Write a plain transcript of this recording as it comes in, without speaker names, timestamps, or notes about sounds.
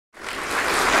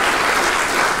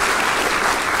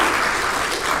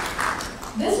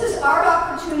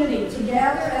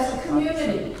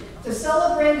to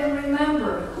celebrate and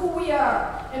remember who we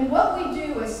are and what we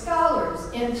do as scholars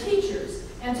and teachers,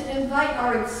 and to invite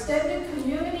our extended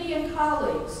community and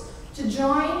colleagues to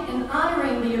join in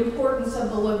honoring the importance of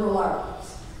the liberal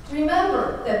arts.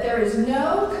 Remember that there is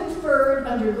no conferred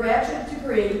undergraduate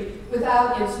degree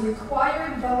without its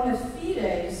required bona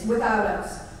fides without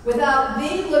us, without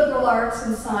the liberal arts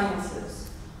and sciences.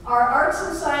 Our arts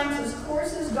and sciences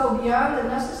courses go beyond the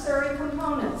necessary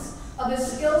components of a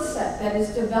skill set that is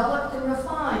developed and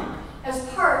refined as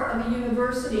part of a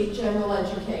university general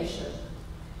education.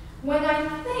 When I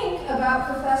think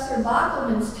about Professor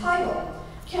Boeckelman's title,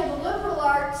 "Can the liberal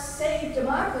arts save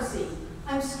democracy?"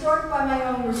 I'm struck by my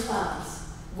own response.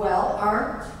 Well,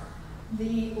 aren't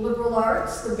the liberal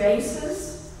arts the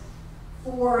basis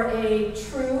for a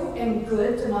true and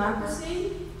good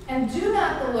democracy? And do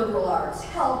not the liberal arts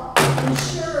help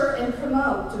ensure and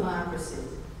promote democracy?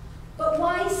 But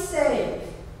why save?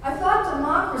 I thought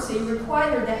democracy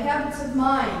required the habits of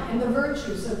mind and the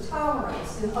virtues of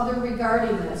tolerance and other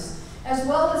regardingness, as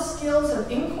well as skills of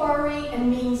inquiry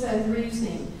and means-end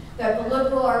reasoning that the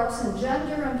liberal arts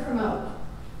engender and promote.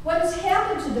 What has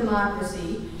happened to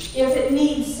democracy if it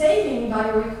needs saving by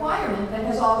a requirement that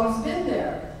has always been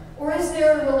there? Or is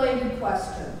there a related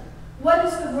question? What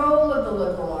is the role of the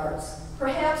liberal arts?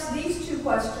 Perhaps these two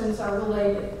questions are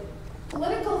related.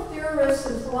 Political theorists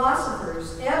and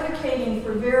philosophers advocating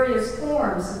for various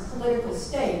forms of political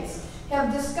states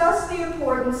have discussed the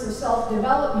importance of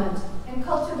self-development and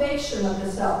cultivation of the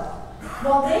self.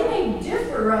 While they may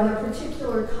differ on the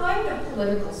particular kind of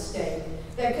political state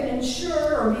that can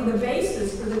ensure or be the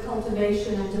basis for the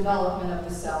cultivation and development of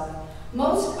the self,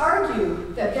 most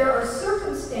argue that there are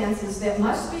circumstances that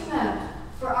must be met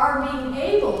for our being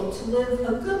able to live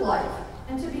a good life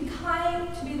and to be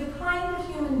the kind of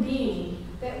human being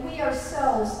that we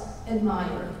ourselves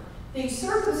admire. These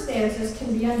circumstances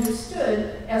can be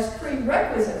understood as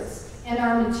prerequisites and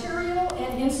are material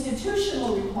and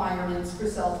institutional requirements for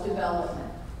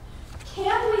self-development.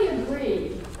 Can we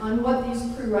agree on what these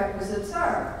prerequisites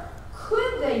are?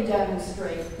 Could they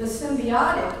demonstrate the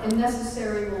symbiotic and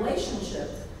necessary relationship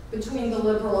between the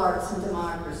liberal arts and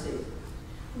democracy,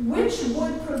 which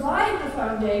would provide the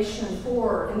foundation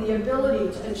for and the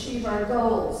ability to achieve our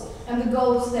goals and the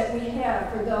goals that we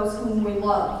have for those whom we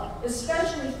love,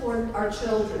 especially for our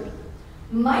children?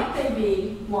 Might they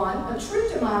be, one, a true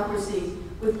democracy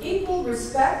with equal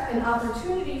respect and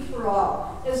opportunity for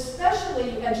all,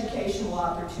 especially educational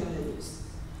opportunities?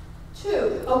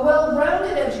 Two, a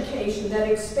well-rounded education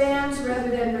that expands rather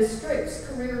than restricts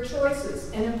career choices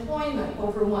and employment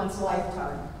over one's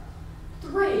lifetime.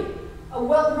 Three, a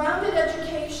well-rounded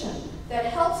education that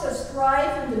helps us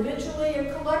thrive individually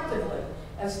and collectively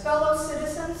as fellow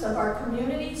citizens of our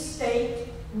community, state,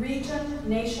 region,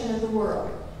 nation, and the world.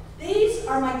 These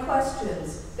are my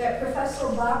questions that Professor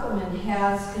Boeckelman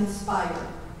has inspired.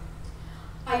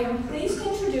 I am pleased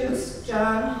to introduce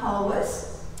John Hallwas,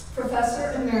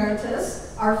 Professor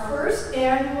Emeritus, our first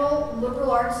annual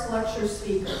Liberal Arts Lecture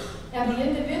speaker, and the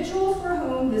individual for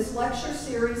whom this lecture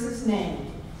series is named.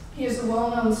 He is a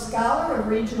well-known scholar of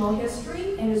regional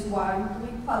history and is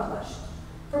widely published.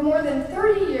 For more than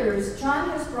 30 years, John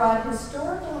has brought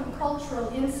historical and cultural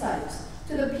insights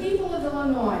to the people of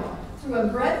Illinois through a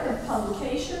breadth of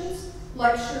publications,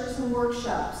 lectures, and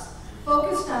workshops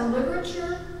focused on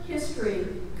literature, history,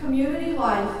 community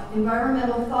life,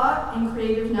 environmental thought, and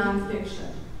creative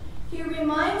nonfiction. He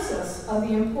reminds us of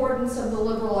the importance of the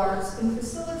liberal arts in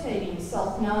facilitating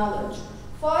self-knowledge,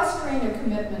 fostering a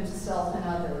commitment to self and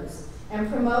others, and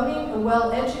promoting a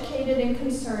well-educated and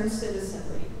concerned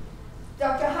citizenry.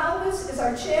 Dr. Hallwas is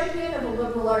our champion of a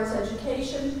liberal arts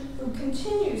education who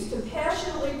continues to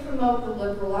passionately promote the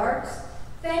liberal arts.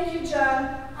 Thank you,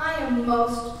 John. I am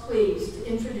most pleased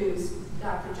to introduce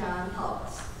Dr. John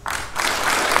Hallwas.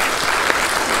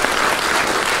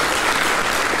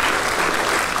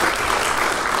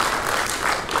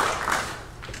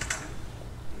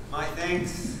 My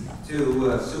thanks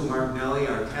to Sue Martinelli,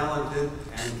 our talented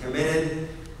and committed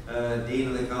Dean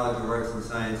of the College of Arts and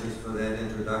Sciences, for that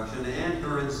introduction and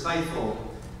her insightful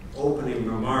opening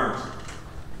remarks.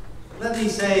 Let me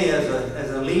say as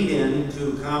a lead-in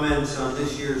to comments on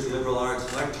this year's liberal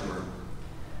arts lecturer,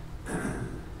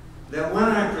 that when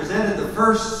I presented the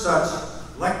first such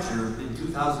lecture in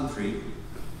 2003,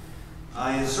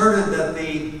 I asserted that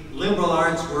the liberal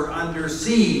arts were under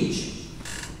siege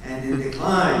and in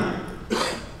decline,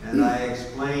 and I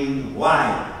explained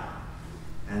why,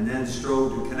 and then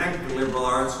strove to connect the liberal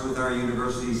arts with our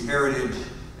university's heritage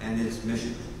and its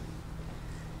mission.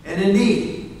 And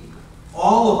indeed,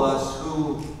 all of us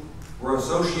who were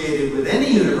associated with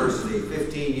any university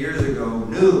 15 years ago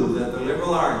knew that the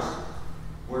liberal arts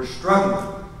were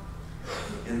struggling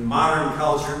in modern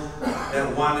culture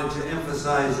that wanted to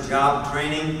emphasize job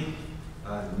training,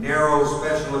 narrow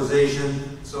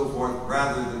specialization, so forth,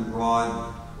 rather than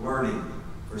broad learning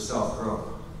for self-growth.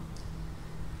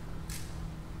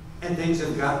 And things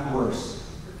have gotten worse.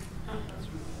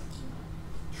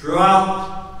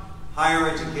 Throughout higher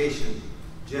education,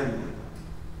 generally.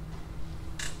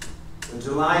 The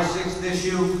July 6th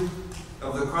issue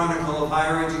of the Chronicle of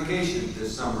Higher Education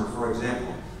this summer, for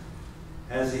example,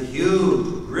 has a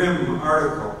huge, grim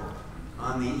article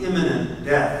on the imminent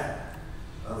death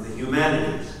of the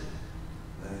humanities,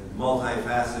 the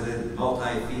multifaceted,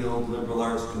 multi-field liberal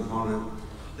arts component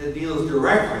that deals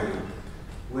directly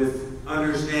with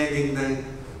understanding the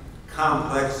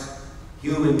complex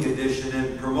human condition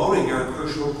and promoting our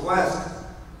crucial quest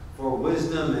for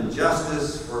wisdom and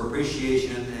justice, for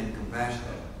appreciation and compassion.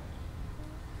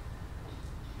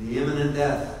 The imminent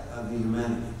death of the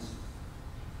humanities.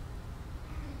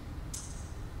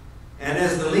 And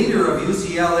as the leader of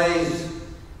UCLA's,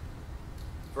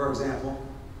 for example,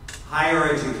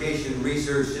 Higher Education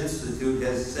Research Institute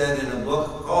has said in a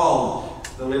book called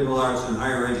The Liberal Arts in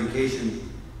Higher Education,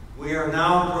 we are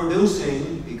now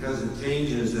producing, because of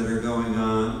changes that are going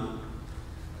on,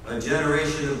 a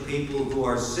generation of people who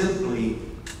are simply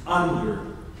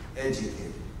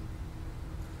undereducated.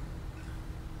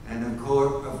 And of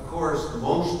course,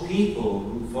 most people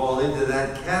who fall into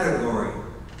that category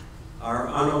are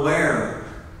unaware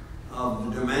of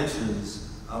the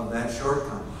dimensions of that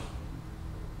shortcoming.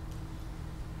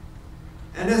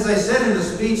 And as I said in a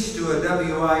speech to a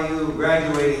WIU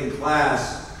graduating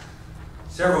class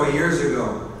several years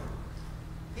ago,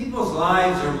 people's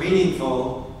lives are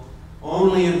meaningful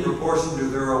only in proportion to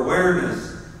their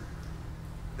awareness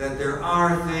that there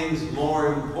are things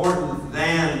more important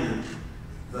than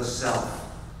the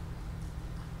self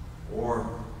or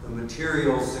the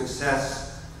material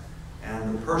success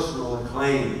and the personal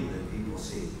acclaim that people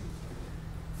see.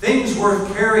 Things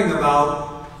worth caring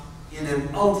about in an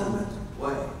ultimate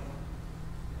way.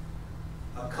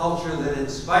 A culture that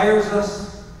inspires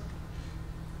us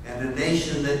and a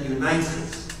nation that unites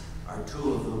us are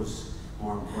two of those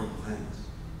more important things.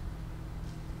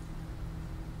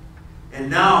 And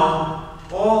now,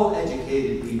 all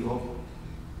educated people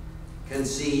can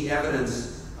see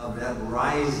evidence of that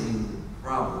rising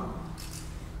problem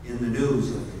in the news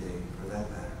every day, for that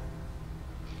matter.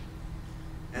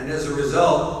 And as a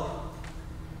result,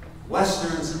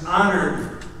 Western's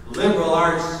honored liberal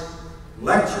arts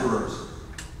lecturers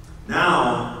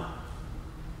now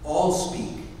all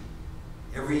speak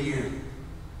every year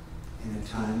in a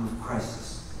time of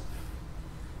crisis.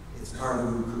 It's part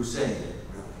of a crusade,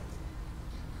 really.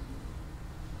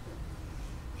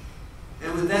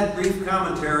 And with that brief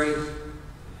commentary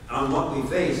on what we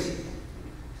face,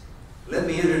 let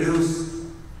me introduce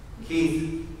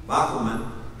Keith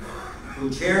Boeckelman, who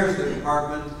chairs the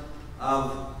Department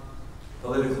of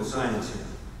Political Science here.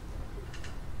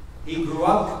 He grew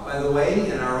up, by the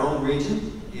way, in our own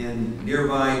region, in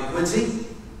nearby Quincy,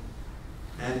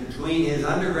 and between his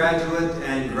undergraduate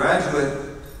and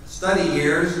graduate study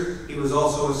years, he was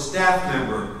also a staff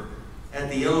member at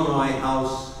the Illinois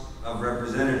House of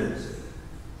Representatives.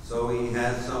 So he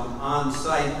has some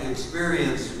on-site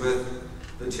experience with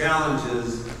the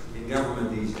challenges in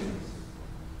government these days.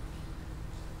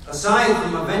 Aside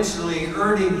from eventually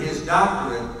earning his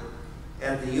doctorate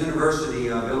at the University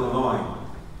of Illinois,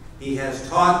 he has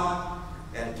taught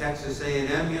at Texas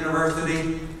A&M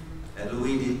University, at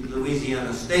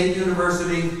Louisiana State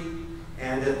University,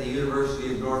 and at the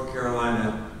University of North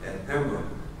Carolina at Pembroke.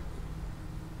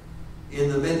 In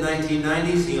the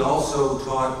mid-1990s, he also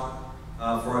taught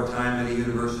for a time at a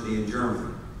university in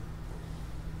Germany.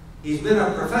 He's been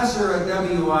a professor at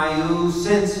WIU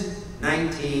since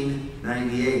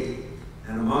 1998,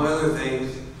 and among other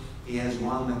things, he has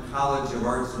won the College of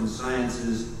Arts and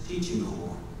Sciences Teaching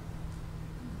Award.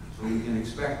 So you can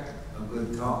expect a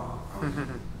good talk.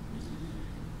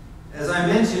 As I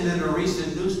mentioned in a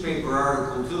recent newspaper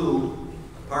article too,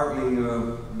 partly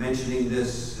mentioning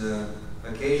this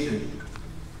occasion,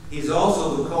 he's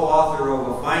also the co-author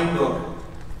of a fine book,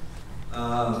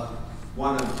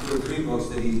 one of 2 or 3 books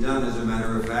that he's done as a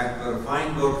matter of fact, but a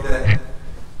fine book that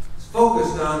is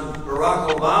focused on Barack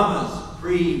Obama's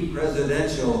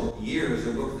pre-presidential years,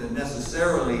 a book that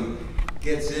necessarily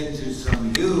gets into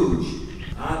some huge,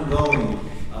 ongoing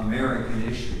American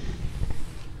issues.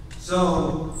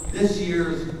 So this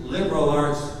year's liberal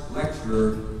arts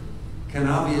lecturer can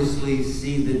obviously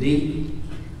see the deep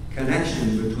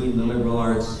connection between the liberal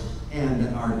arts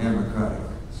and our democratic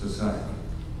society.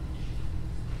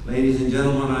 Ladies and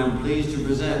gentlemen, I'm pleased to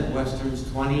present Western's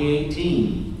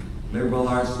 2018 Liberal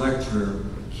Arts Lecturer,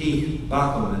 Keith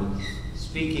Boeckelman,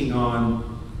 speaking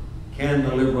on Can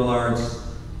the Liberal Arts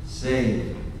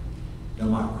Save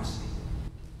Democracy?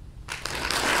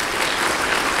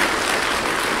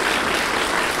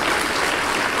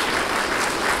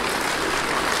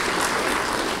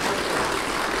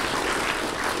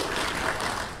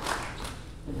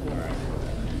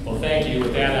 Well, thank you.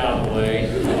 With that out of the way,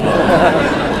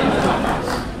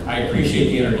 I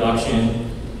appreciate the introduction.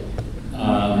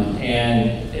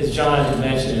 And as John had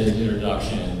mentioned in his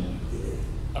introduction,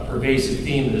 a pervasive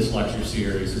theme of this lecture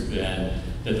series has been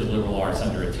that the liberal arts are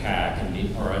under attack and need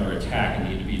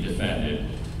to be defended.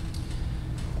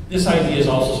 This idea is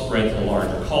also spread to the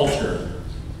larger culture.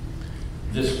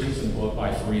 This recent book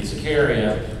by Fareed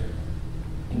Zakaria,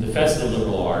 In Defense of the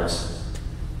Liberal Arts,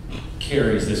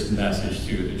 carries this message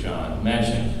too that John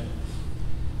mentioned.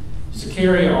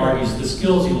 Zakaria argues the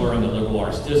skills you learn in the liberal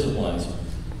arts disciplines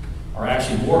are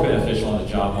actually more beneficial on the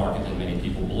job market than many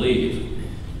people believe.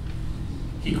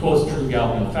 He quotes Drew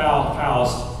Galpin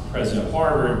Faust, president of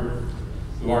Harvard,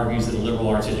 who argues that a liberal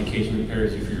arts education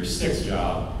prepares you for your sixth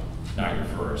job, not your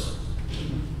first.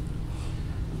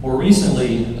 More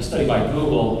recently, a study by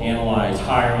Google analyzed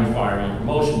hiring, firing, and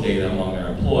promotion data among their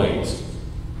employees.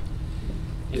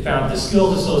 It found that the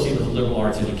skills associated with liberal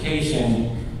arts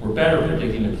education were better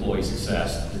predicting employee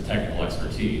success than technical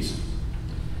expertise.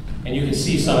 And you can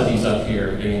see some of these up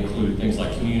here. They include things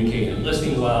like communicating and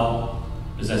listening well,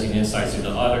 possessing insights into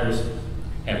others,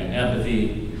 having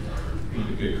empathy, being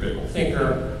a good critical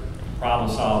thinker, problem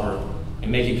solver,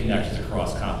 and making connections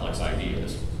across complex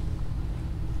ideas.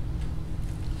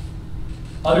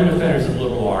 Other defenders of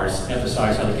liberal arts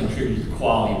emphasize how they contribute to the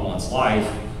quality of one's life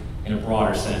in a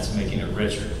broader sense, making it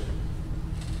richer.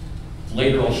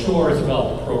 Later, Shore has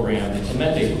developed a program, the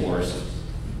Clemente course,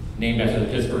 named after the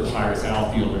Pittsburgh Pirates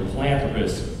outfielder and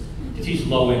philanthropist, to teach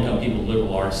low-income people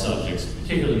liberal arts subjects,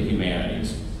 particularly the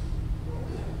humanities.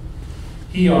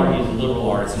 He argues that liberal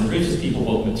arts enriches people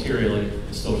both materially and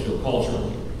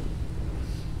socioculturally.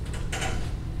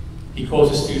 He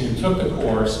quotes a student who took the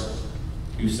course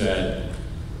who said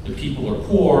that people are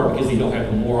poor because they don't have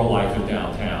the moral life of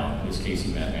downtown. In this case,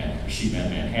 she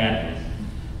meant Manhattan.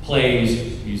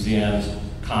 Plays, museums,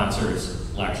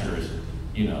 concerts, lectures,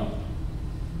 you know.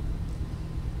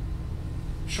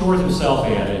 Shores himself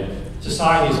added,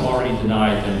 society has already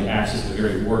denied them the access to the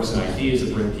very works and ideas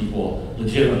that bring people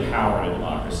legitimate power in a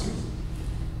democracy.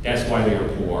 That's why they are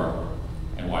poor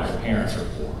and why their parents are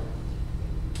poor.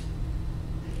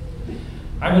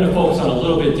 I'm going to focus on a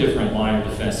little bit different line of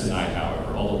defense tonight,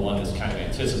 however, although one that's kind of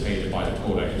anticipated by the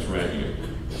quote I just read you.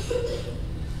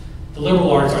 The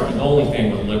liberal arts aren't the only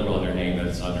thing with liberal in their name that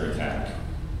is under attack.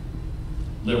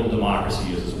 Liberal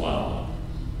democracy is as well.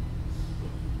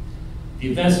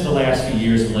 The events of the last few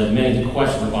years have led many to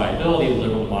question the viability of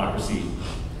liberal democracy,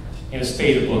 and a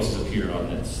spate of books has appeared on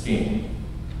this theme.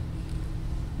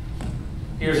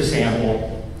 Here's a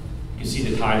sample. You can see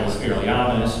the title is fairly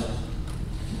ominous.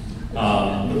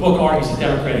 The book argues that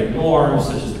democratic norms,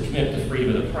 such as the commitment to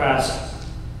freedom of the press,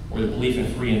 or the belief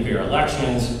in free and fair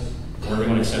elections, where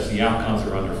everyone accepts the outcomes,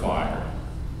 are under fire.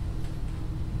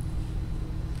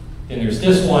 Then there's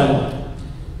this one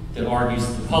that argues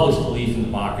that the public's belief in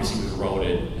democracy was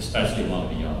eroded, especially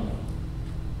among the young.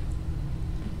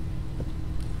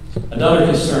 Another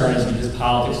concern is because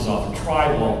politics is often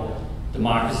tribal,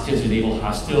 democracy tends to enable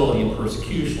hostility and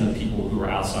persecution of people who are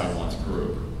outside one's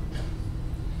group.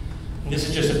 And this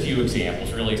is just a few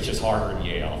examples. Really, it's just Harvard and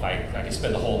Yale. I could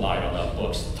spend the whole night on the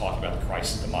books talking about the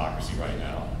crisis of democracy right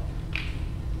now.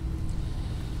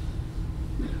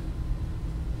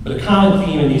 But a common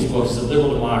theme in these books is that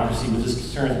liberal democracy, with its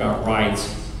concerns about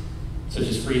rights, such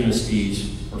as freedom of speech,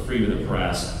 or freedom of the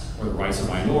press, or the rights of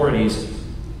minorities,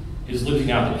 is looking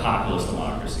out to populist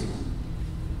democracy.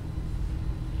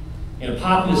 In a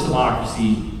populist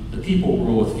democracy, the people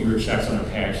rule with fewer checks on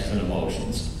their passions and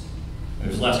emotions, and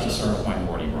there's less concern with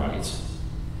minority rights.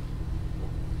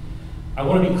 I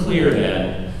want to be clear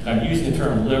then that I'm using the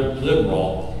term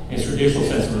liberal in its traditional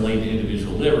sense related to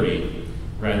individual liberty,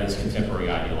 rather than its contemporary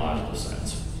ideological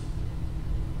sense.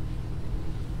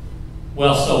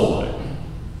 Well, so what?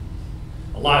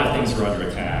 A lot of things are under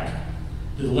attack.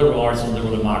 Do the liberal arts and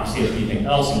liberal democracy have anything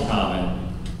else in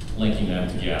common, linking them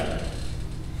together?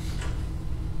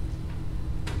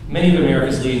 Many of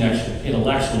America's leading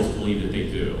intellectuals believe that they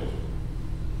do.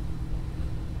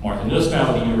 Martha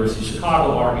Nussbaum at the University of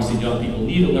Chicago argues that young people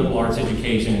need a liberal arts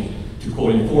education to,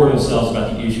 quote, inform themselves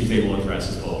about the issues they will address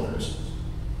as voters.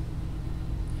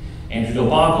 Andrew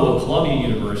Delbanco of Columbia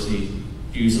University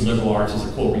views the liberal arts as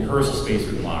a, quote, rehearsal space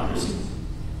for democracy.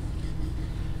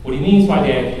 What he means by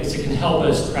that is it can help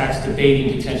us practice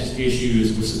debating contentious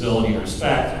issues with civility and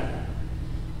respect.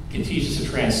 It can teach us to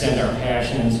transcend our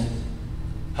passions,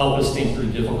 help us think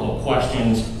through difficult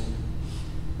questions,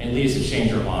 and lead us to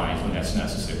change our minds when that's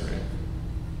necessary.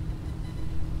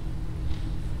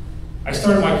 I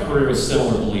started my career with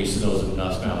similar beliefs to those of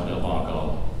Nussbaum and Del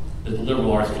Banco, that the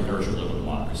liberal arts can nurture liberal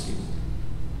democracy.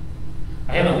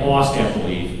 I haven't lost that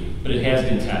belief, but it has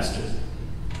been tested.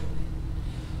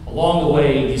 Along the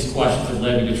way, these questions have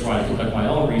led me to try to conduct my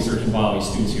own research involving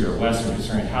students here at Western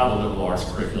concerning how the liberal arts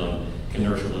curriculum can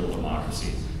nurture liberal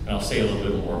democracy. And I'll say a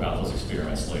little bit more about those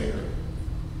experiments later.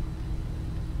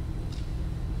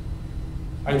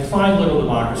 I defined liberal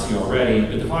democracy already,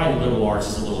 but defining liberal arts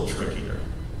is a little trickier.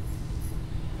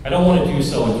 I don't want to do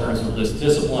so in terms of list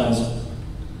disciplines,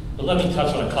 but let me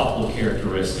touch on a couple of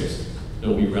characteristics that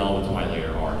will be relevant to my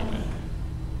later argument.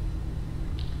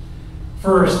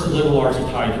 First, the liberal arts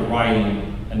are tied to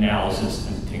writing, analysis,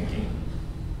 and thinking.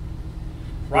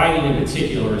 Writing in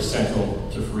particular is central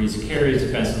to Fareed Zakaria's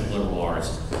defense of the liberal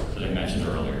arts that I mentioned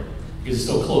earlier, because it's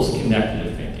so closely connected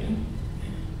to thinking.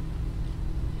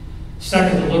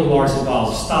 Second, the liberal arts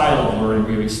involves a style of learning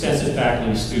where you have extensive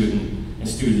faculty-student and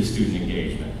student-to-student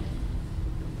engagement.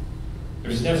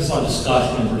 There's an emphasis on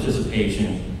discussion and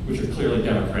participation, which are clearly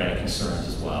democratic concerns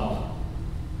as well.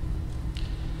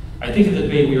 I think the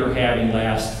debate we were having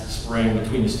last spring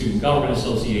between the Student Government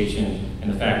Association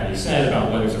and the Faculty Senate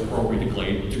about whether it's appropriate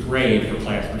to grade for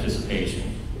class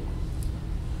participation.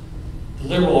 The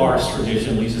liberal arts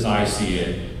tradition, at least as I see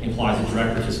it, implies that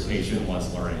direct participation in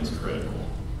one's learning is critical.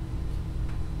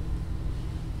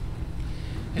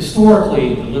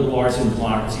 Historically, the liberal arts and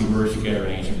democracy merged together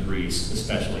in ancient Greece,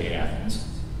 especially Athens.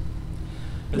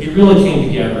 But they really came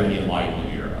together in the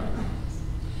Enlightenment era.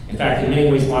 In fact, in many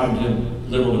ways,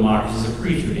 modern liberal democracy is a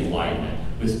creature of the Enlightenment,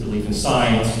 with its belief in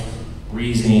science,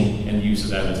 reasoning, and the use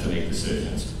of evidence to make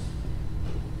decisions.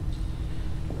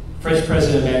 French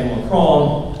President Emmanuel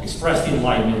Macomb expressed the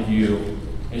Enlightenment view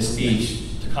in a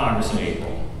speech to Congress in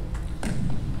April.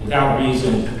 Without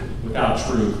reason, without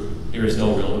truth, there is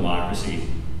no real democracy,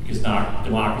 because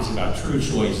democracy is about true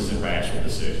choices and rational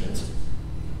decisions.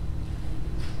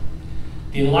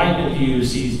 The Enlightenment view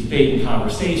sees debate and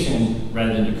conversation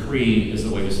rather than decree as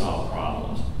the way to solve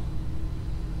problems.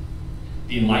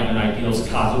 The Enlightenment ideal is a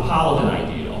cosmopolitan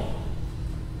ideal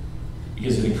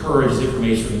because it encourages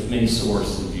information from as many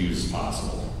sources and views as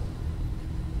possible.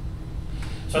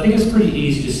 So I think it's pretty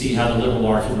easy to see how the liberal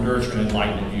arts would nurture an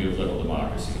Enlightenment view of liberal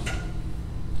democracy.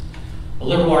 A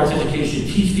liberal arts education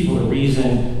should teach people to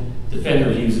reason, defend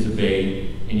their views in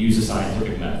debate, and use the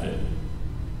scientific method.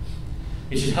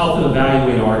 It should help them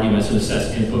evaluate arguments and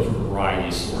assess input from a variety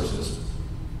of sources.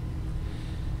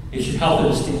 It should help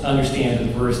them understand the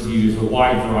diverse views of a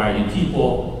wide variety of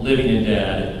people, living and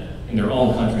dead, in their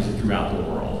own countries and throughout the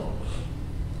world.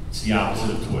 It's the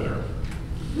opposite of Twitter.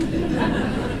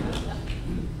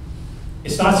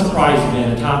 It's not surprising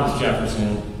then that Thomas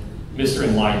Jefferson, Mr.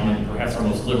 Enlightenment, and perhaps our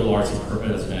most liberal arts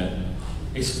president,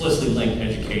 explicitly linked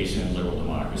education and liberal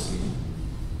democracy.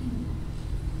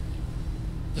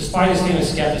 Despite his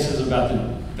famous skepticism about the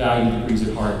value degrees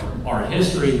of art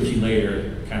history, which he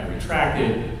later kind of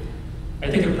retracted, I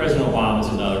think that President Obama is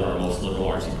another of our most liberal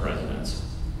artsy presidents.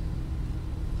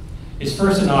 His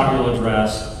first inaugural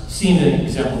address seemed to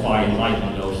exemplify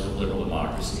Enlightenment notions of liberal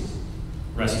democracy,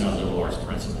 resting on liberal arts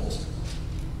principles.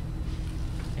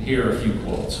 And here are a few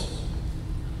quotes.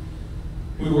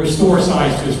 We will restore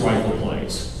science to its rightful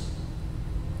place.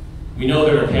 We know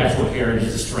that our patchwork heritage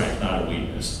is a strength, not a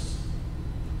weakness.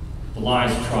 The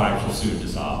lines of tribes will soon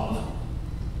dissolve.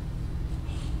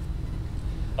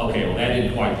 Okay, well that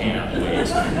didn't quite pan out the way you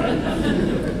expected.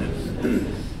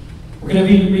 We're going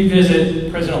to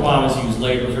revisit President Obama's views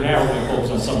later, but for now we're going to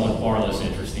focus on someone far less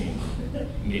interesting,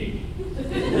 me.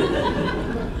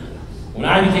 When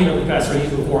I became a professor,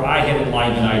 even before I had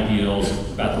Enlightenment ideals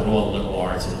about the role of liberal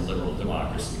arts and liberal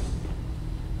democracy.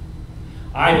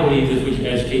 I believe that if we can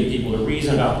educate people to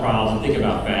reason about problems and think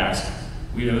about facts,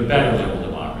 we'd have a better liberal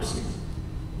democracy.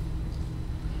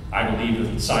 I believe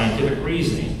that scientific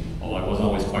reasoning, although I wasn't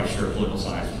always quite sure political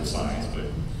science was a science, but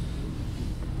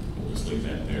we'll just leave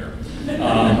that there.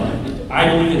 I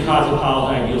believe in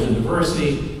cosmopolitan ideals and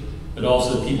diversity, but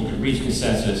also that people can reach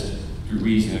consensus through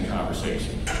reason and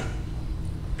conversation.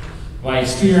 My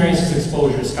experience and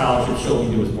exposure to scholarship showed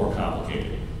me it was more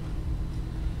complicated.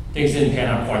 Things didn't pan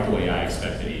out quite the way I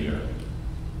expected either.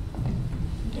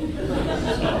 So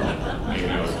maybe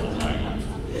I was a little naive.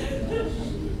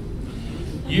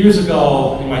 Years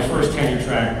ago, in my first tenure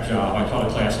track job, I taught a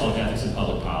class called Ethics and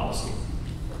Public Policy.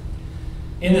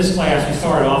 In this class, we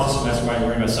started off the semester by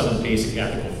learning about some of the basic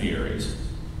ethical theories.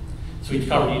 So we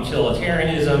covered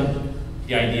utilitarianism,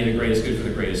 the idea the greatest good for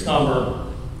the greatest number,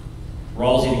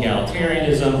 Rawlsian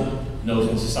egalitarianism,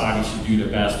 notion society should do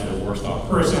their best for the worst off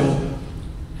person,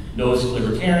 notion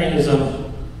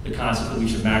libertarianism, the concept that we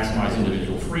should maximize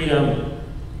individual freedom,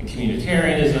 and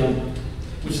communitarianism,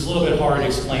 which is a little bit hard to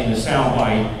explain in a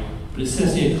soundbite, but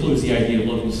essentially includes the idea of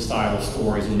looking at societal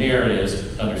stories and narratives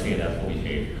to understand ethical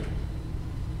behavior.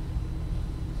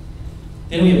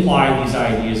 Then we applied these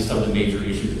ideas to some of the major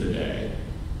issues of the day.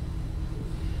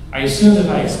 I assumed that if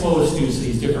I exposed students to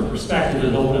these different perspectives, it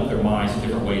would open up their minds to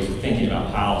different ways of thinking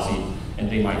about policy, and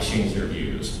they might change their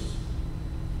views.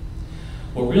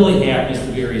 What really happened is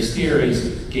the various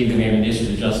theories gave them ammunition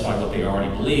to justify what they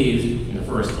already believed in the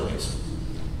first place.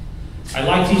 I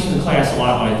liked teaching the class a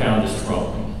lot, but I found this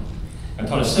troubling. I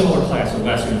taught a similar class at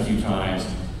Western a few times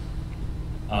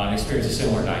and experienced a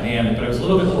similar dynamic, but I was a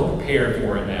little bit more prepared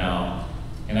for it now.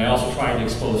 And I also tried to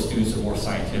expose students to a more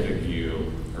scientific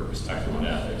view or perspective on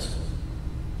ethics.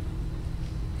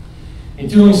 In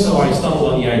doing so, I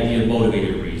stumbled on the idea of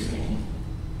motivated reasoning.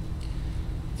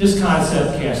 This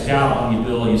concept casts doubt on the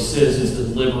ability of citizens to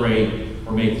deliberate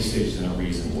or make decisions in a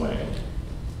reasoned way.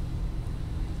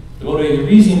 The motivated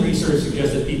reasoning research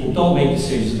suggests that people don't make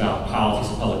decisions about policies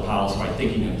and public policy by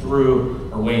thinking them through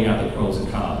or weighing out the pros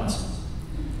and cons.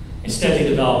 Instead, they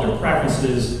develop their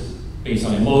preferences based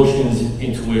on emotions,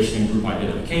 intuition, and group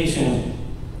identification,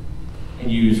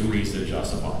 and use reason to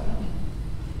justify them.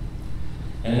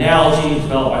 An analogy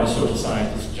developed by the social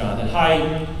scientist Jonathan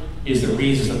Haidt is that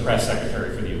reason is the press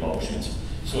secretary for the emotions.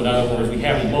 So in other words, we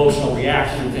have an emotional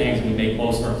reaction to things, and we make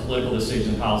most of our political decisions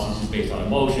and policies based on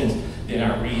emotions, then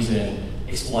our reason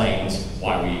explains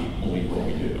why we believe what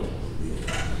we do.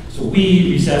 So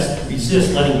we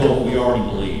resist letting go of what we already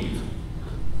believe.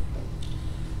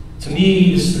 To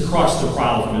me, this is the crux of the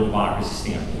problem from a democracy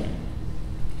standpoint.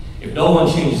 If no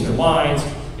one changes their minds,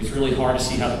 it's really hard to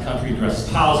see how the country addresses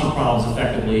policy problems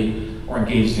effectively or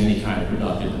engages in any kind of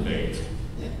productive debate.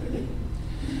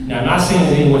 Now, I'm not saying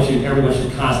that everyone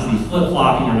should constantly be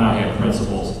flip-flopping or not have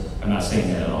principles. I'm not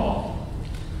saying that at all.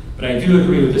 But I do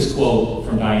agree with this quote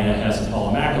from Diana Hess and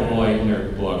Paula McAvoy in their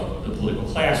book, The Political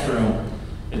Classroom,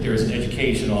 that there is an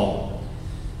educational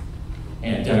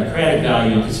and democratic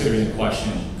value in considering the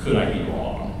question, could I be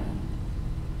wrong?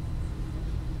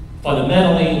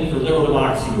 Fundamentally, for liberal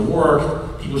democracy to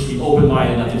work, people should be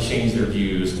open-minded enough to change their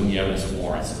views when the evidence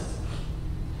warrants it.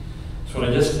 So when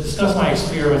I discuss my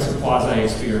experiments and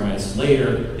quasi-experiments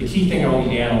later, the key thing I will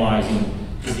be analyzing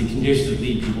is the conditions that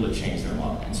lead people to change their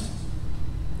minds.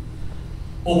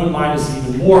 Open-mindedness is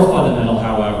even more fundamental,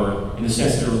 however, in the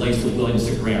sense that it relates to a willingness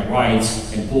to grant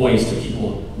rights and voice to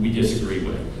people we disagree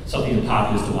with, something that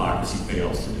populist democracy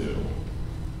fails to do.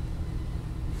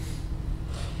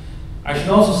 I should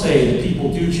also say that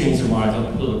people do change their minds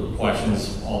on political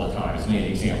questions all the time, as many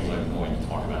examples I'm going to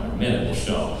talk about in a minute will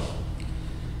show.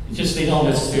 It's just they don't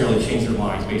necessarily change their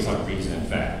minds based on reason and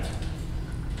fact.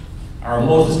 Our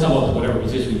emotions come up with whatever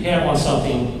position we have on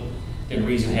something, then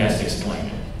reason has to explain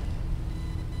it.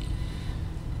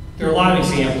 There are a lot of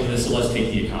examples of this, so let's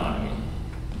take the economy.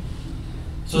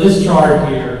 So this chart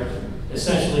here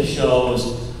essentially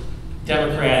shows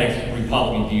Democratic and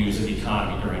Republican views of the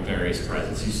economy during various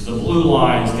presidencies. So the blue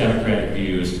line is Democratic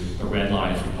views, the red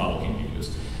line is Republican views.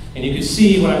 And you can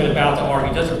see what I'm about to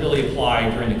argue doesn't really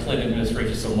apply during the Clinton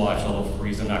administration so much, although for a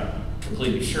reason I'm not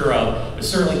completely sure of, but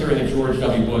certainly during the George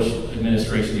W. Bush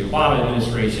administration, the Obama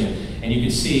administration, and you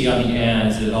can see on the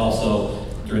ends that it also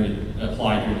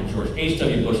applied during the George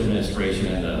H.W. Bush administration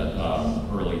and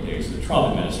the early days of the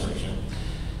Trump administration.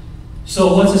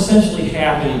 So what's essentially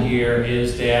happening here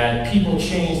is that people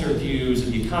change their views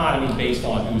of the economy based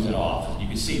on who's in office. You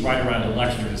can see right around the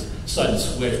election there's this sudden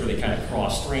switch where they kind of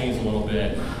cross streams a little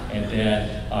bit, and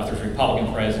then if there's a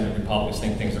Republican president, Republicans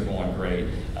think things are going great,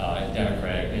 and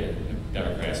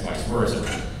Democrats vice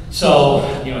versa. So,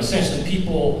 essentially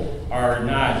people are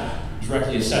not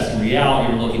directly assessing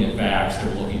reality or looking at facts,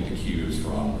 they're looking at cues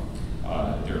from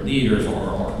their leaders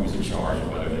or who's in charge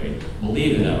and whether they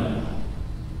believe in them or not.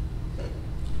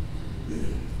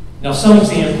 Now, some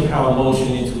examples of how emotion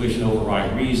and intuition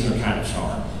override reason are kind of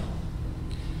charming.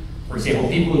 For example,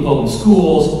 people who vote in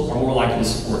schools are more likely to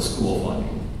support school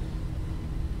funding.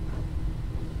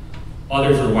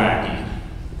 Others are wacky.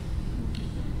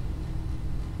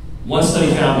 One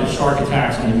study found that shark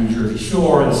attacks on the New Jersey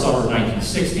shore in the summer of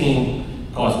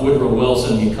 1916 cost Woodrow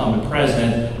Wilson, the incumbent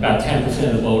president, about 10%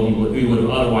 of the vote we would have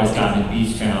otherwise gotten in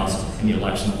beach towns in the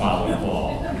election the following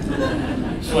fall.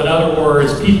 So in other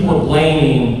words, people were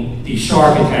blaming these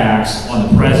shark attacks on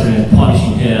the president,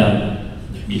 punishing him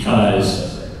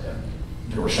because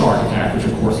there were shark attacks,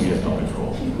 which of course he has no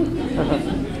control.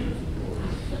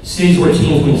 Cities where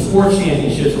teams win sports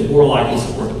championships are more likely to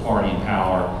support the party in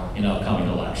power in upcoming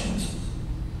elections.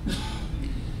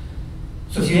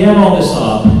 So if you add all this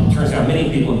up, it turns out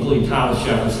many people, including Thomas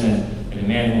Jefferson and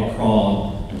Emmanuel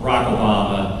Macron and Barack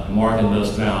Obama and Martin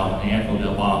Nussbaum and Anthony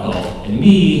Del Banco and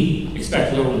me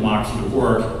expect liberal democracy to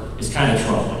work is kind of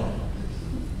troubling.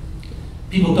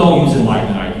 People don't use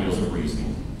enlightenment ideals of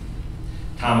reasoning.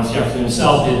 Thomas Jefferson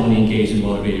himself did when he engaged in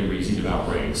motivated reasoning about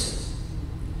race.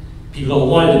 People don't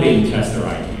want to debate and test their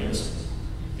ideas.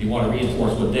 They want to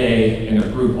reinforce what they and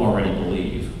their group already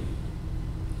believe.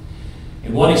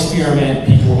 In one experiment,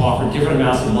 people were offered different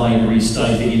amounts of money to read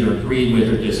studies they either agreed with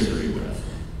or disagreed with.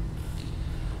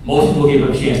 Most people gave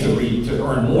them a chance to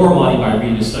earn more money by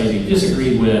reading a study they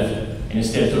disagreed with, and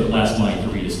instead took less money to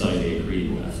read a study they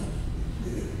agreed with.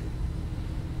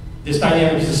 This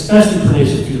dynamic is especially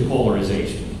pernicious due to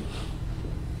polarization.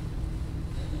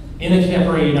 In the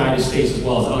contemporary United States, as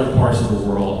well as other parts of the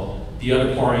world, the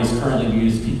other party is currently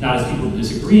viewed not as people who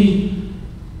disagree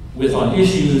with on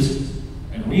issues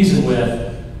and reason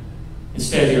with.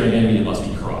 Instead, they're an enemy that must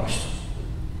be crushed.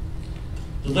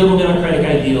 The liberal democratic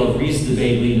ideal of reasoned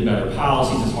debate leading to better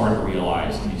policies is hard to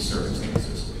realize in these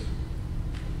circumstances.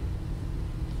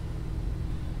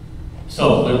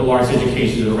 So, liberal arts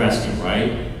education to the rescue,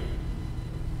 right?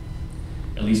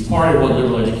 At least part of what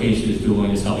liberal education is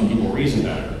doing is helping people reason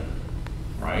better,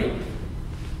 right?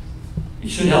 It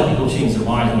should help people change their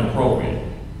minds when appropriate,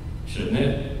 shouldn't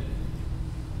it?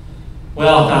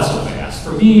 Well, not so fast.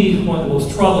 For me, one of the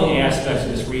most troubling aspects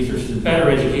of this research is that better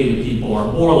educated people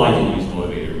are more likely to use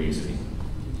motivated reasoning.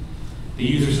 They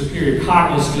use their superior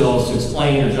cognitive skills to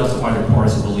explain or justify their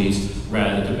partisan beliefs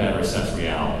rather than to better assess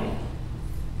reality.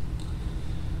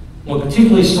 One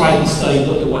particularly striking study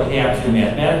looked at what happens when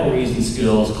mathematical reasoning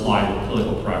skills collide with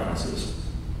political preferences.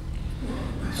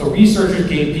 So researchers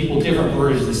gave people different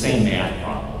versions of the same math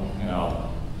problem. And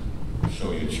I'll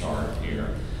show you a chart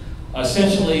here.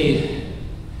 Essentially,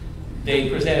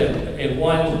 they presented, in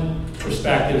one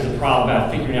perspective, the problem about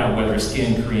figuring out whether a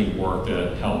skin cream worked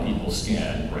to help people's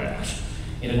skin rash.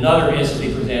 In another instance,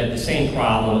 they presented the same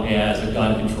problem as a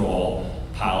gun control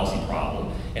policy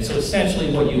problem. And so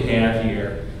essentially what you have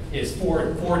here is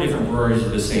four different versions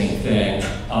of the same thing.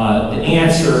 The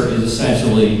answer is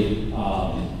essentially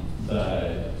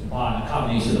the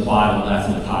combination of the bottom left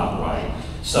and the top right.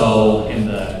 So in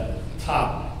the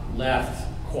top left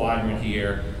quadrant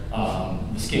here,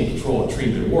 the skin control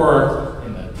treatment worked.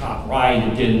 In the top right,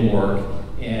 it didn't work.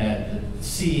 And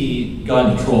C,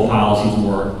 gun control policies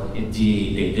worked. In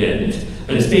D, they didn't.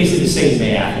 But it's basically the same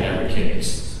math in every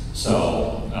case.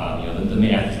 So the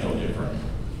math is no different.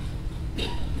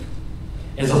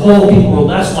 As a whole, people were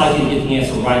less likely to get the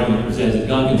answer right when it presented a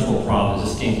gun control problem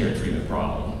as a skincare treatment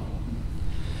problem.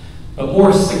 But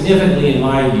more significantly, in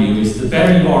my view, is the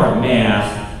better you are at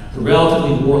math, the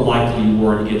relatively more likely you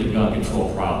were to get the gun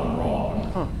control problem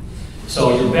wrong.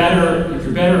 So if you're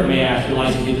better at math, you're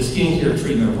likely to get the skincare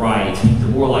treatment right, you're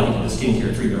more likely to get the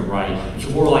skincare treatment right, but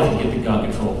you're more likely to get the gun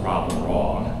control problem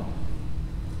wrong.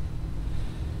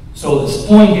 So this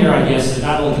point here, I guess, is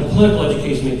not only can political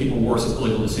education make people worse at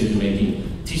political decision making,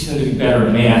 teaching them to be better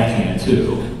at math can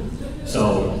too.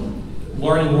 So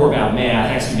learning more about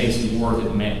math actually makes you worse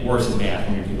at math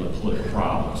when you're dealing with political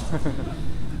problems.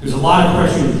 There's a lot of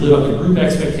pressure to live up to group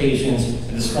expectations,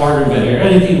 and the smarter and better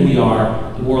educated we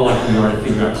are, the more likely we are to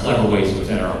figure out clever ways to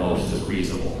present our emotions as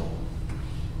reasonable.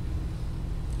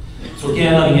 So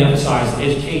again, let me emphasize that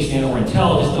education and or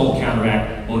intelligence don't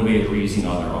counteract motivated reasoning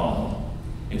on their own.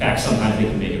 In fact, sometimes they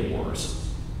can make it worse.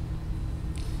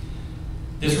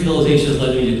 This realization has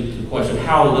led me to the question of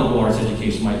how a liberal arts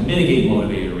education might mitigate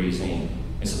motivated reasoning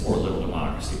and support liberal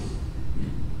democracy.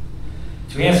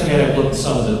 To answer that, I've looked at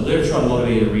some of the literature on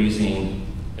motivated reasoning,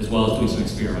 as well as doing some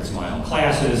experiments in my own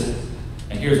classes,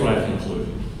 and here's what I've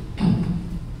concluded.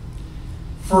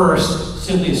 First,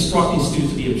 simply instructing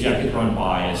students to be objective or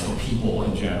unbiased, or people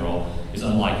in general, is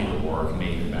unlikely to work and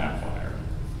may even backfire.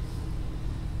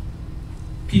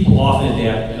 People often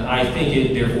adapt, and I think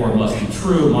it therefore must be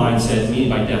true mindset, meaning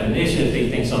by definition, if they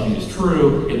think something is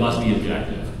true, it must be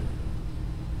objective.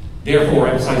 Therefore,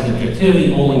 emphasizing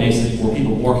objectivity only makes it for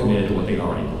people more committed to what they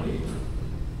already believe.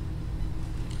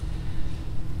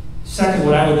 Second,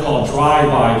 what I would call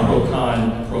drive-by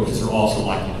pro-con approaches are also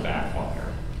likely to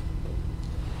backfire.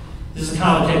 This is a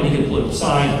common technique in political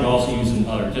science, but also used in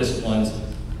other disciplines,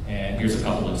 and here's a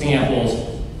couple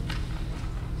examples.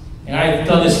 And I've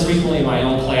done this frequently in my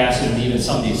own classes and even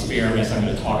some of the experiments I'm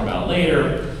going to talk about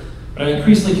later, but I'm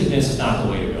increasingly convinced it's not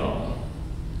the way to go.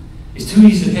 It's too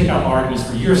easy to pick out arguments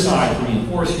for your side to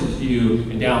reinforce your view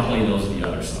and downplay those of the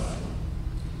other side.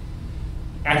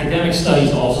 Academic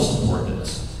studies also support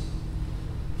this.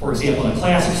 For example, in a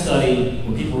classic study,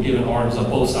 when people were given articles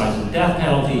on both sides of the death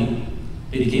penalty,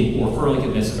 they became more firmly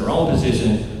convinced of their own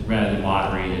position rather than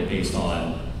moderated it based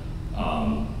on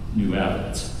new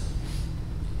evidence.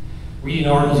 Reading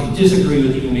articles you disagree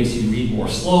with even makes you read more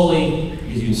slowly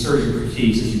because you insert your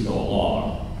critiques as you go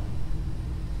along.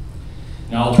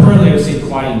 Now, alternatively, I would say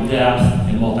providing depth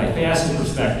and multifaceted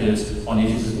perspectives on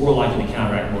issues is more likely to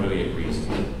counteract motivated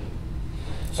reasoning.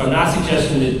 So I'm not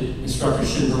suggesting that instructors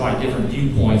shouldn't provide different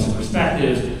viewpoints and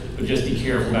perspectives, but just be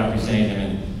careful about presenting them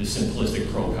in the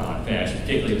simplistic pro-con fashion,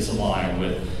 particularly if it's aligned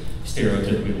with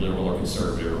stereotypically liberal or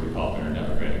conservative or Republican or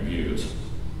Democratic views.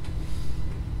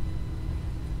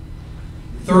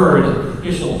 Third,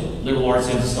 traditional liberal arts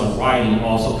emphasis on writing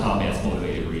also combats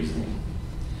motivated reasoning,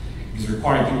 because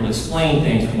requiring people to explain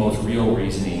things promotes real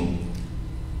reasoning.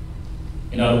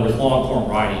 In other words, long-form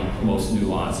writing promotes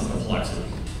nuance and complexity.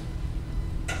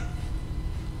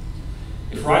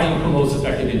 If writing promotes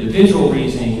effective individual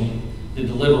reasoning, then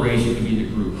deliberation can be the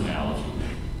group analogy.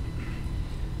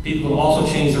 People can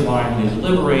also change their mind when they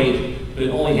deliberate, but it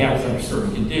only happens under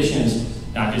certain conditions,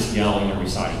 not just yelling or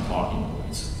reciting talking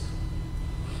points.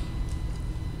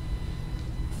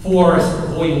 Fourth,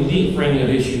 avoiding neat framing of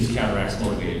issues counteracts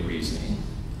motivated reasoning.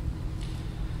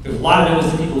 There's a lot of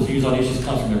evidence that people's views on issues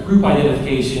comes from their group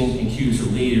identification and cues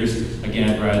from leaders,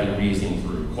 again, rather than reasoning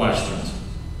through questions.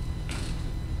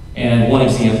 And one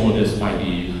example of this might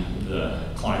be the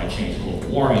climate change and global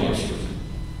warming issue.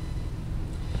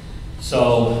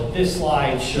 So this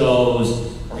slide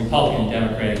shows Republican and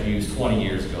Democratic views 20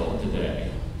 years ago and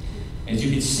today. As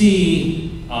you can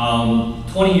see,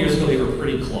 20 years ago they were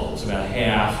pretty close. About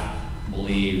half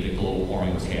believed that global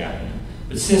warming was happening.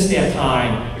 But since that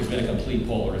time, there's been a complete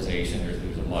polarization.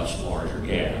 There's a much larger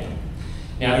gap.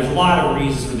 Now, there's a lot of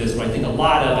reasons for this, but I think a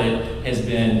lot of it has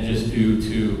been just due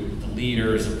to the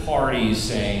leaders of parties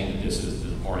saying that this is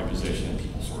the party position and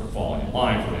people sort of falling in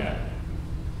line for that.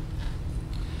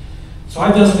 So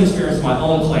I've done some experience in my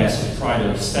own classes to try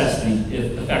to assess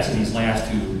the effects of these last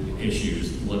two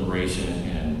issues, deliberation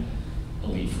and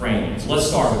elite framing. So let's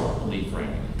start with elite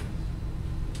framing.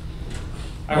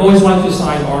 I've always liked to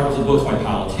assign articles and books by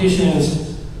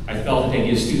politicians. I felt that they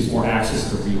give students more access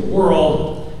to the real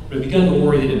world, but I've begun to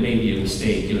worry that it may be a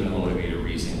mistake given the motivated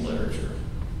reasoning literature.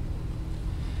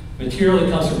 Material that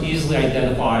comes from easily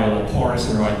identifiable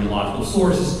partisan or ideological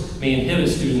sources may inhibit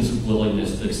students'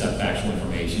 willingness to accept factual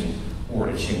information or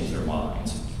to change their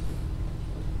minds.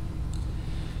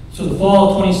 So in the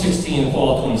fall of 2016 and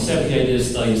fall of 2017, I did a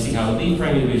study to see how elite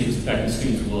framing of issues affected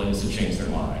students' willingness to change their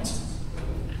minds.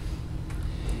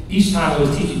 Each time I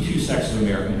was teaching two sections of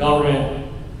American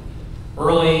government.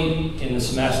 Early in the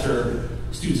semester,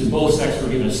 students in both sections were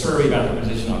given a survey about their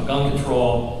position on gun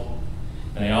control,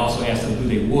 and I also asked them who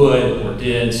they would or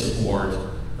did support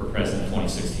for President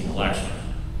 2016 election.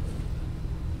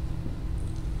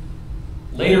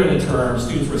 Later in the term,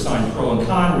 students were assigned pro and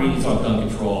con readings on gun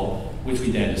control, which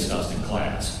we then discussed in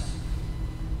class.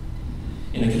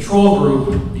 In the control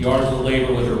group, the articles were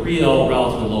labeled with a real,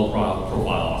 relatively low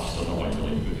profile officer, so no one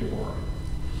really knew who they were.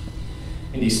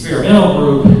 In the experimental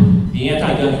group, the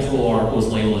anti-gun control article was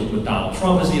labeled with Donald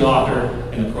Trump as the author,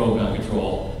 and the pro-gun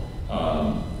control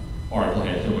article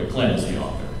had Hillary Clinton as the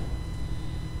author.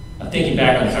 Now, thinking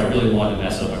back on this, I really wanted to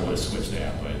mess up, I would have switched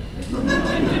that, but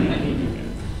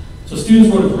so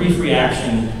students wrote a brief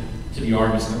reaction to the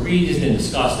arguments in the readings, then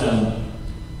discussed them.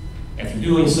 After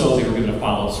doing so, they were given a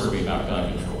follow-up survey about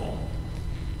gun control.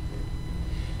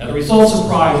 Now, the results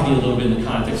surprised me a little bit in the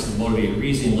context of the motivated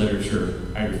reasoning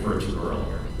literature I referred to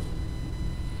earlier.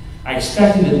 I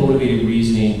expected that motivated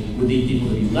reasoning would lead people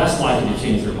to be less likely to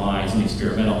change their minds in the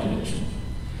experimental condition.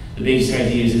 The basic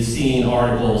idea is that seeing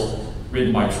articles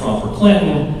written by Trump or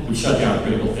Clinton would shut down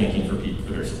critical thinking for people,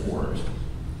 for their supporters.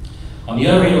 On the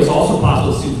other hand, it was also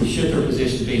possible that students would shift their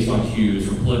position based on cues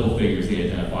from political figures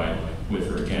they identified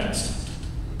with or against.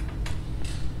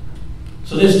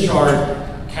 So this chart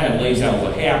kind of lays out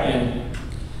what happened.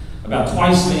 About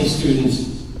twice as many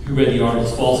students who read the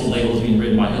articles falsely labeled as being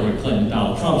written by Hillary Clinton and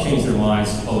Donald Trump changed their minds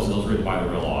as opposed to those written by the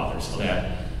real authors. So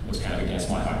that was kind of against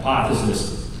my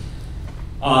hypothesis.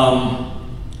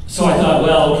 So I thought,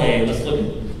 well, okay, let's look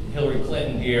at Hillary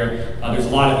Clinton here. There's a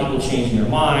lot of people changing their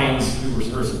minds who were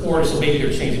her supporters, so maybe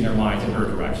they're changing their minds in her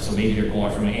direction. So maybe they're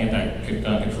going from an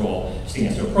anti-gun control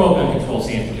stance to a pro-gun control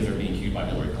stance because they're being cued by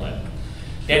Hillary Clinton.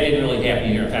 That didn't really happen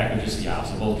here. In fact, it was just the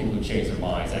opposite. Both people who changed their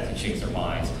minds actually changed their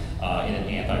minds in an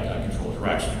anti-gun control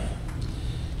direction.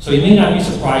 So you may not be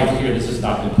surprised to hear this has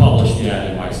not been published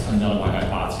yet, and none of my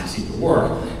hypotheses seem to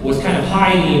work. What's kind of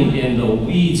hiding in the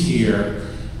weeds here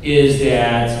is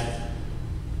that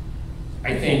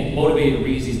I think motivated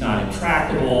reasoning is not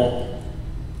intractable,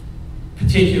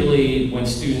 particularly when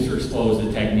students are exposed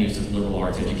to techniques of liberal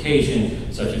arts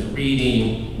education, such as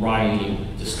reading, writing,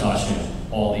 discussion,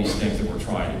 all these things that we're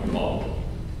trying to promote.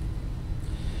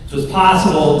 So it's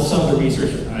possible that some of the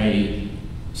research I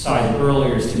cited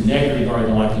earlier is too negative regarding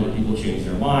the likelihood of people changing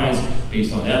their minds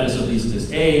based on evidence, at least at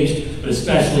this age, but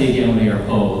especially again when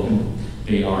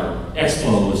they are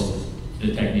exposed to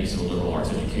the techniques of liberal arts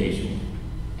education.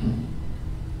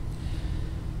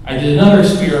 I did another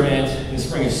experiment in the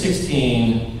spring of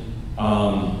 16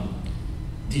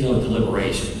 dealing with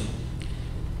deliberation.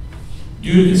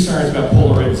 Due to concerns about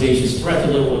polarization's threat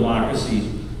to liberal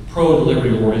democracy,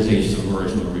 pro-deliberative organizations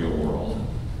emerged in the real world.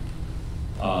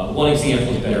 One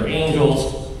example is Better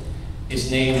Angels. Its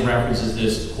name references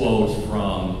this quote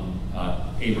from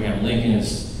Abraham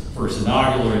Lincoln's first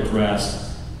inaugural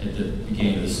address at the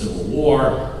beginning of the Civil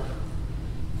War.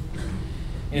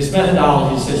 And its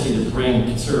methodology is essentially to bring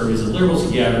conservatives and liberals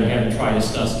together and have them try to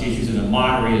discuss issues in a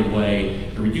moderated way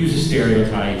that reduces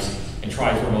stereotypes and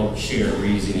try to promote shared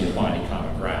reasoning and finding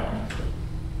common ground.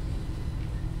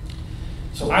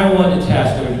 So I wanted to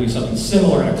test whether doing something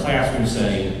similar in a classroom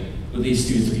setting with these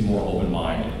students to be more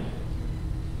open-minded.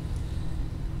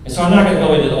 And so I'm not going to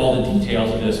go into all the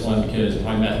details of this one because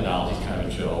my methodology is kind of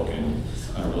a joke and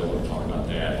I don't really want to talk about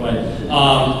that. But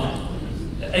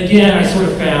again, I sort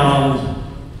of found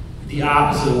the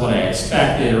opposite of what I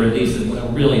expected, or at least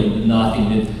really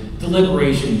nothing.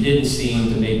 Deliberation didn't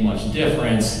seem to make much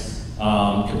difference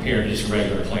compared to just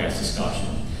regular class discussion.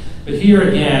 But here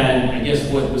again, I guess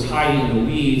what was hiding in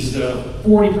the weeds,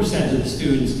 40% of the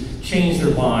students changed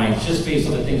their minds just based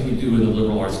on the things we do in the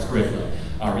liberal arts curriculum,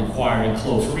 requiring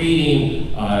close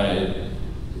reading,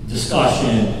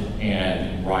 discussion,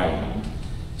 and writing.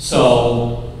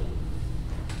 So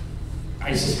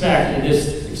I suspect in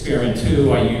this experiment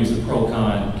too, I used the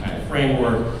pro-con kind of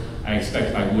framework. I expect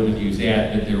if I wouldn't have used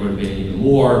that there would have been even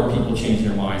more people changing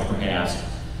their minds perhaps.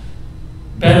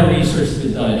 Better research has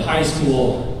been done in high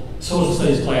school. Social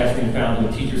studies classroom found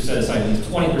that teachers set aside at least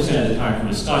 20% of the time for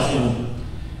discussion,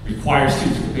 require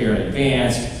students to prepare in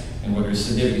advance, and where there's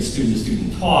significant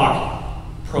student-to-student talk,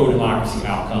 pro-democracy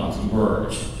outcomes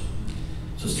emerge.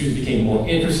 So students became more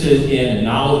interested in and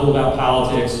knowledgeable about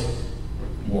politics,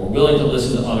 more willing to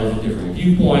listen to others with different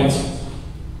viewpoints.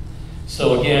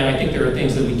 So again, I think there are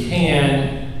things that we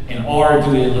can and are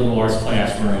doing in liberal arts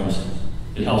classrooms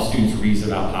that help students reason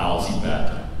about policy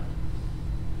better.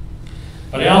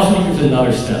 But I also think there's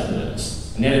another step to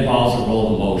this, and that involves the role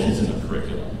of emotions in the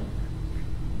curriculum.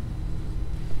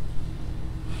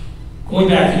 Going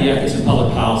back to the ethics and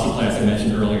public policy class I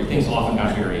mentioned earlier, things often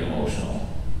got very emotional.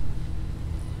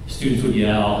 Students would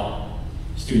yell,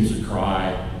 students would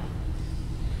cry.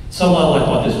 Some level I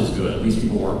thought this was good, at least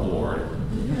people weren't bored.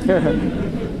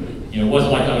 It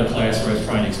wasn't like other classes where I was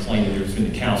trying to explain the difference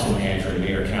between the council manager and the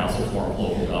mayor council form of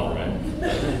local government.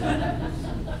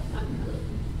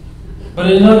 But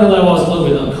at another level, I was a little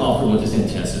bit uncomfortable with this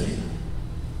intensity.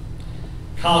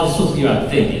 College is supposed to be about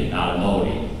thinking, not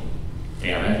emoting.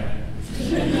 Damn it.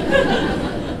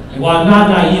 And while I'm not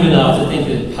naive enough to think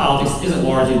that politics isn't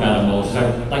largely about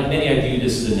emotions, like many, I view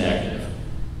this as a negative.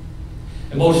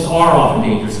 Emotions are often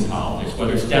dangerous in politics,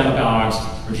 whether it's demagogues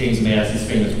or James Madison's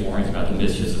famous warnings about the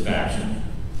mischiefs of faction.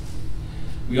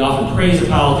 We often praise a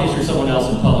politician or someone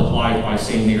else in public life by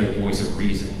saying they are the voice of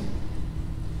reason.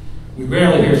 We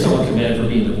rarely hear someone commended for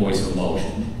being the voice of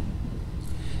emotion.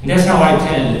 And that's how I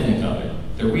tend to think of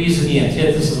it. The reason, the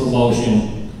antithesis of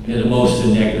emotion, and that emotion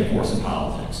is a negative force in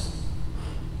politics.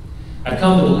 I've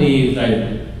come to believe that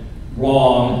I'm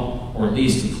wrong, or at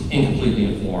least incompletely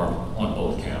informed, on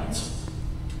both counts.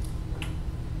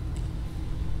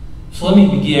 So let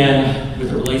me begin with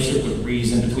the relationship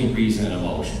between reason and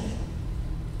emotion.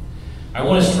 I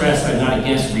want to stress that I'm not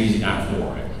against reason, not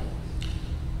for it.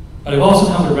 But I've also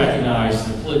come to recognize,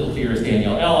 the political theorist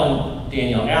Danielle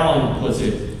Allen puts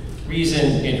it,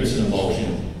 reason, interest, and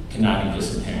emotion cannot be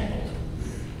disentangled.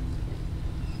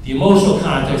 The emotional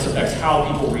context affects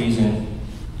how people reason,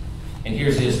 and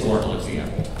here's a historical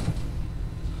example.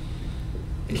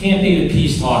 The Camp David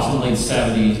peace talks in the late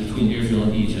 70s between Israel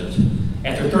and Egypt.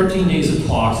 After 13 days of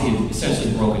talks, they had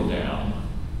essentially broken down.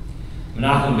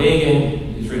 Macomb,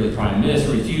 the Israeli prime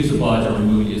minister, refused to budge or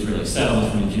remove the Israeli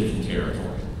settlements from Egyptian territory.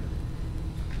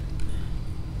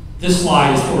 This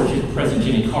slide is for President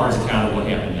Jimmy Carter's account of what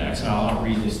happened next, and I'll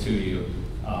read this to you.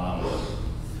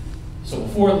 So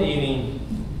before leaving,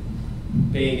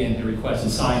 Begin had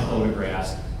requested signed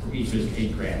photographs for each of his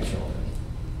 8 grandchildren.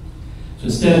 So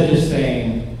instead of just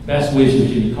saying, best wishes,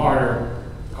 Jimmy Carter,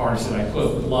 Carter said, I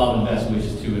put with love and best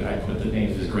wishes to it, I put the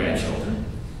names of his grandchildren.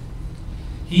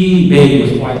 He,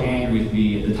 baby, was quite angry with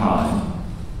me at the time.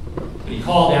 But he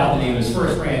called out the name of his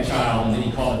first grandchild, and then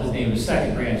he called out the name of his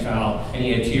second grandchild, and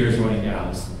he had tears running down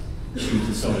his cheeks,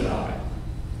 and so did I.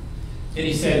 Then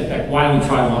he said, in fact, why don't we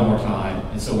try one more time?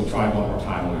 And so we tried one more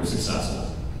time, and we were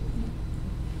successful.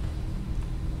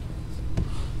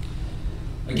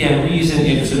 Again, reason,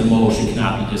 interest, and emotion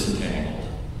cannot be disentangled.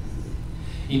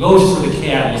 Emotions were the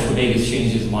catalyst for Vegas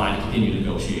changing his mind to continue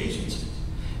negotiations.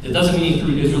 It doesn't mean he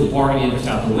threw Israel's bargaining interest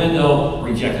out the window or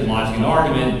rejected logic and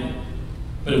argument,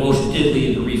 but emotion did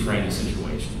lead him to reframe the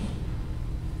situation.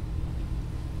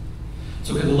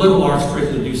 So can the liberal arts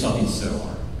curriculum do something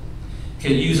similar?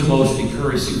 Can it use emotion to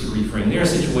encourage students to reframe their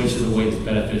situation in a way that's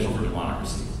beneficial for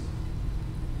democracy?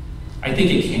 I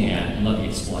think it can, and let me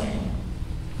explain.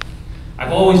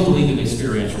 I've always believed in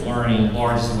experiential learning,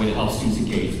 largely as a way to help students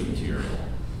engage with the material.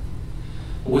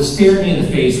 But what stared me in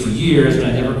the face for years, and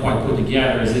I never quite put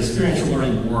together, is that experiential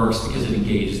learning works because it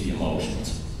engages the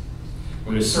emotions.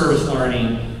 Whether it's service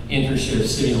learning, internships,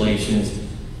 simulations,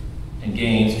 and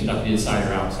games conducted inside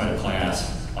or outside of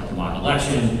class, like the mock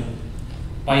election.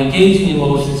 By engaging the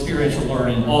emotions, experiential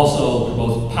learning also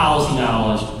promotes policy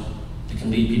knowledge that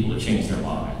can lead people to change their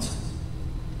minds.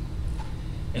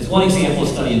 As one example, a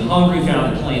study in Hungary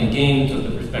found that playing a game took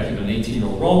the perspective of an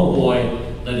 18-year-old Roma boy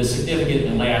led to significant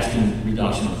and lasting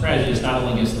reduction in prejudice, not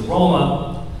only against the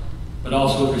Roma, but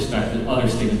also with respect to other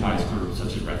stigmatized groups,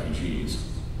 such as refugees.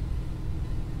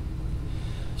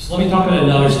 So let me talk about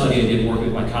another study I did working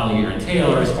with my colleague Aaron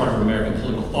Taylor as part of our American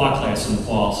Political Thought class in the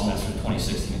fall semester of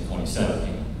 2016 and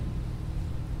 2017.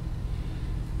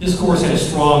 This course had a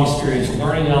strong experiential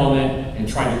learning element and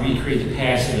tried to recreate the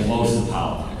passion and emotions of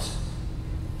politics.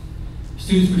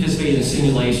 Students participated in a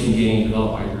simulation game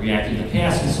developed by the Reacting to the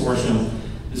Past Consortium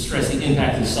that stressed the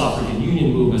impact of suffrage and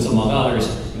union movements, among others,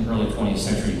 in the early 20th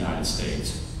century United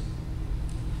States.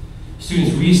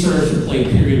 Students researched and played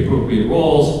period-appropriate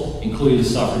roles, including the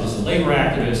suffragists and labor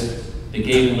activists. They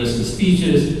gave and listened to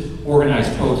speeches,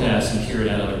 organized protests, and carried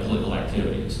out other political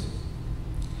activities.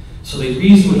 So they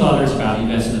reasoned with others about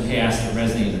events in the past that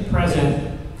resonated in the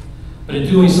present, but in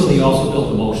doing so, they also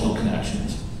built emotional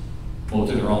connections, both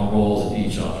to their own roles and to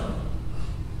each other.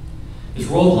 This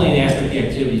role-playing aspect of the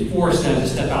activity forced them to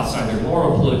step outside their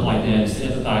normal political identities to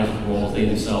empathize with the roles they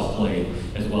themselves played,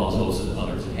 as well as those that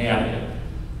others inhabited.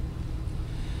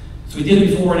 So we did a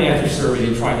before and after survey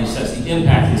to try to assess the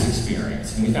impact of this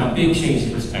experience, and we found big changes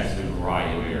in perspective in a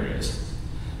variety of areas.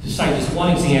 To cite just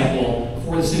one example,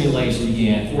 before the simulation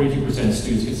began, 42% of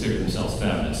students considered themselves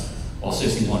feminists, while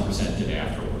 61% did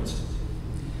afterwards.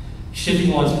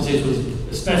 Shifting one's position was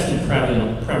especially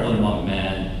prevalent among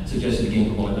men, suggested the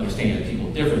game promoted understanding of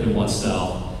people different than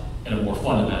oneself at a more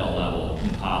fundamental level in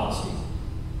policy.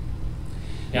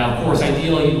 Now, of course,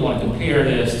 ideally, you want to compare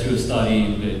this to a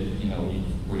study that,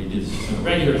 where you did this in a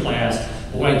regular class.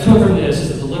 But what I took from this is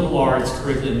that the liberal arts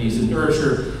curriculum needs to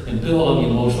nurture and build on the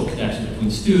emotional connection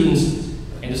between students,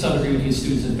 and to some degree between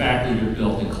students and faculty that are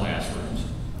built in classrooms.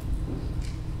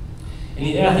 In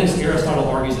the ethics, Aristotle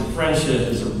argues that friendship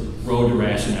is a road to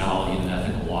rationality in an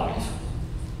ethical life.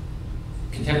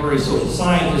 Contemporary social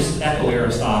scientists echo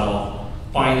Aristotle,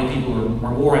 finding that people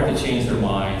are more apt to change their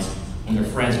minds when their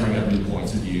friends bring up new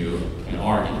points of view and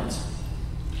arguments.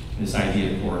 And this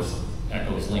idea, of course,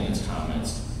 echoes Lincoln's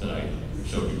comments that I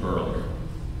showed you earlier.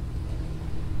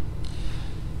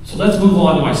 So let's move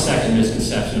on to my second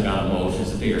misconception about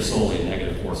emotions, that they are solely a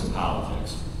negative force in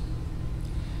politics.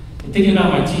 In thinking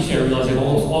about my teaching, I realized I've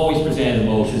almost always presented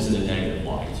emotions in a negative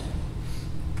light.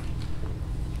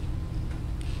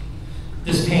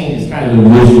 This painting is kind of a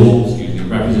visual,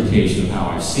 representation of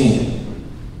how I've seen it.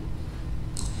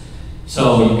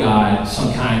 So you've got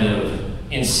some kind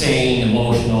of insane,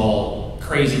 emotional,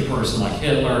 crazy person like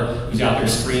Hitler who's out there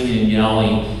screaming and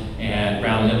yelling and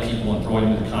rounding up people and throwing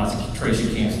them into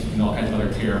concentration camps and doing all kinds of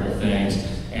other terrible things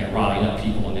and robbing up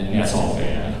people, and that's all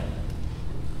bad.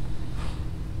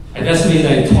 I've estimated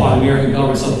that I taught American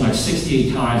government something like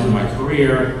 68 times in my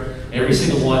career. Every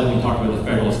single one, we talked about the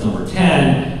Federalist number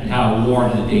 10 and how it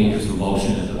warned of the dangers of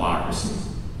emotion in democracy.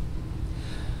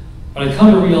 But I've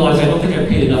come to realize I don't think I've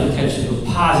paid enough attention to the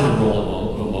positive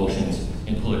role of emotions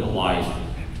in political life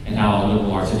and how a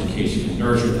liberal arts education can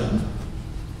nurture them.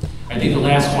 I think the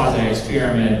last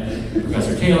quasi-experiment in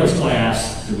Professor Taylor's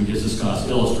class that we just discussed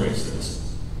illustrates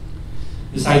this.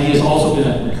 This idea has also been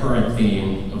a recurrent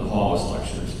theme of the Hallwas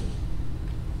lectures.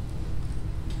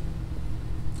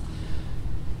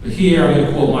 But here I'm going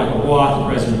to quote Michael Roth, the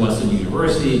president of Wesleyan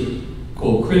University,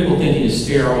 Quote, critical thinking is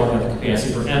sterile without the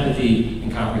capacity for empathy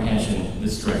and comprehension that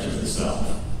stretches the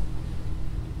self.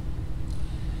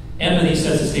 Empathy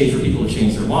sets the stage for people to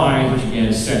change their minds, which again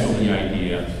is central to the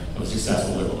idea of a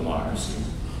successful liberal democracy.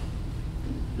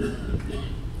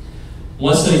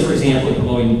 One study, for example,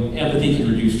 promoting empathy can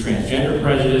reduce transgender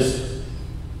prejudice.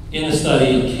 In the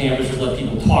study, canvassers let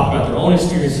people talk about their own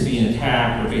experience of being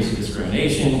attacked or facing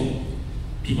discrimination.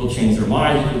 People changed their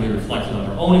minds because they reflected on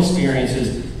their own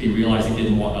experiences. They realized they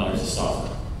didn't want others to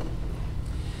suffer.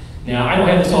 Now, I don't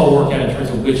have this all worked out in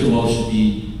terms of which emotion should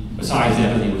be, besides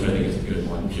empathy, which I think is a good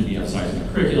one, should be emphasized in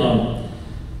the curriculum.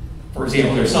 For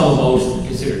example, there are some emotions that are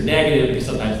considered negative because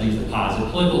sometimes leads to positive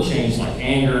political change, like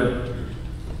anger.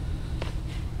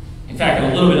 In fact,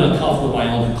 I'm a little bit uncomfortable with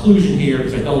my own conclusion here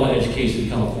because I don't want education to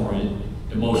become a form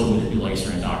of emotional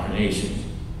manipulation or indoctrination.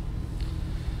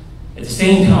 At the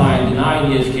same time,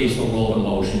 denying the educational role of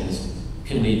emotions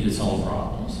can lead to its own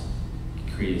problems.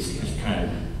 It creates kind of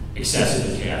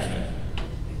excessive attachment.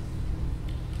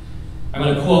 I'm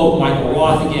going to quote Michael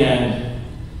Roth again.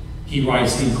 He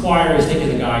writes, "The inquirer is taken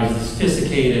the guise as a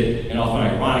sophisticated and often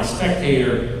ironic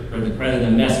spectator rather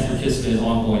than a messy participant in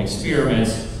ongoing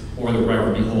experiments or the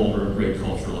reverent beholder of great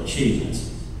cultural achievements.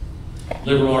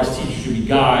 Liberal arts teachers should be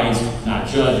guides, not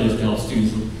judges, to help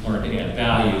students learn to add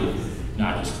value,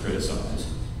 not just criticize."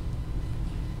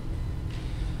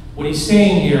 What he's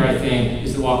saying here, I think,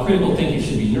 is that while critical thinking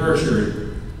should be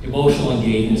nurtured, emotional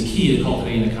engagement is key to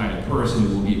cultivating the kind of person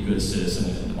who will be a good citizen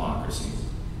in a democracy.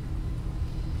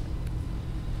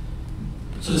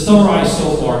 So to summarize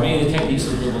so far, many of the techniques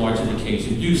of liberal arts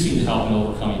education do seem to help in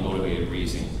overcoming motivated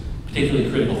reasoning, particularly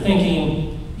critical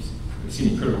thinking,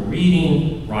 critical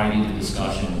reading, writing, and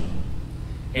discussion,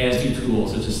 as do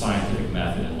tools such as scientific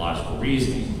method and logical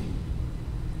reasoning.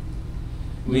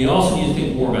 We also need to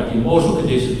think more about the emotional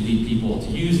conditions that lead people to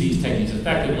use these techniques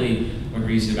effectively when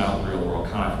reasoning about real-world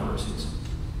controversies.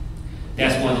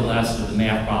 That's one of the lessons of the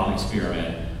math problem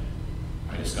experiment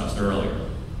I discussed earlier.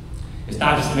 It's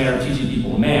not just a matter of teaching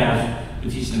people math,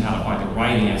 but teaching them how to find the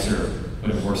right answer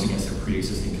when it works against their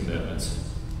pre-existing commitments.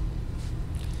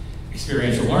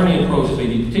 Experiential learning approaches may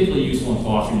be particularly useful in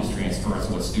fostering this transference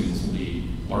of what students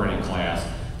will learn in class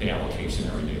to application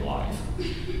in everyday life.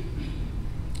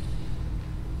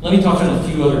 Let me touch on a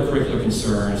few other curricular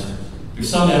concerns. There's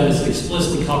some evidence that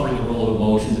explicitly covering the role of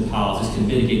emotions in politics can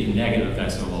mitigate the negative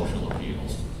effects of emotional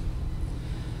appeals.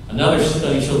 Another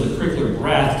study shows that curricular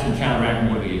breadth can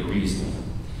counteract motivated reasoning.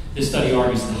 This study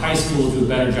argues that high schools do a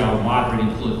better job of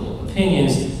moderating political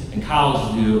opinions than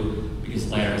colleges do because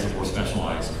the latter has a more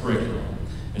specialized curriculum.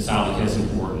 This obviously has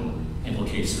important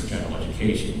implications for general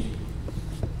education.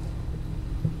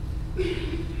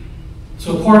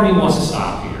 So a part of me wants to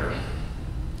stop here.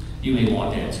 You may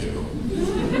want that too.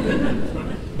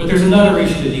 But there's another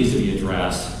issue that needs to be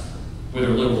addressed, whether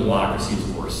liberal democracy is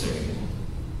worth saving.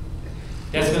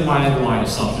 That's been my underlying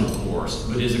assumption, of course,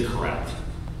 but is it correct?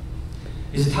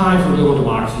 Is it time for liberal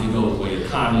democracy to go the way of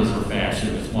communism or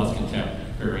fascism, its once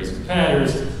contemporaries and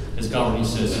competitors, as governing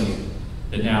systems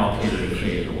that now appear to have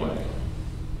faded away?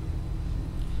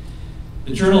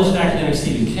 The journalist and academic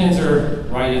Stephen Kinzer,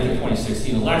 writing at the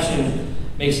 2016 election,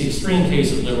 makes the extreme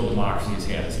case of liberal democracy has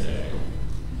had its day.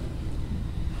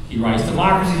 He writes,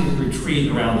 "Democracy is a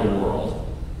retreat around the world.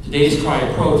 Today's cry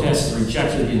of protest is a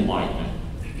rejection of the Enlightenment.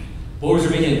 Voters are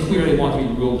making it clear they want to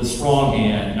be ruled with a strong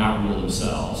hand, not rule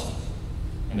themselves.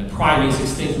 And the primates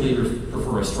instinctively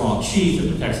prefer a strong chief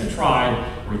that protects the tribe,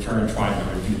 or return tribe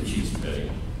members to do the chief's bidding."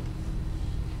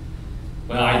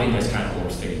 Well, I think that's kind of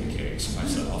overstating the case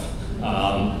myself.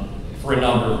 For a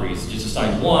number of reasons. Just to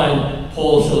cite one,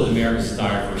 polls show that America's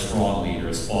desire for a strong leader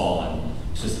has fallen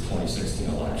since the 2016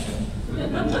 election.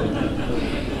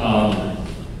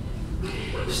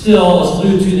 Still, as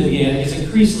alluded to in the beginning, it's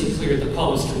increasingly clear that the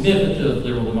public's commitment to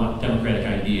liberal democratic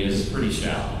ideas is pretty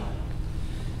shallow,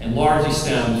 and largely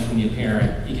stems from the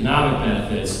apparent economic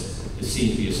benefits that seem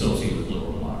to be associated with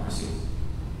liberal democracy.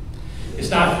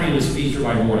 It's not freedom of speech or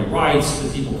minority rights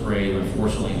that people crave,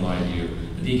 unfortunately, in my view,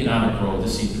 but the economic growth that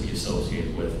seems to be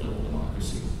associated with liberal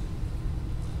democracy.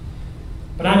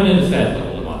 But I'm an independent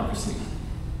liberal democracy.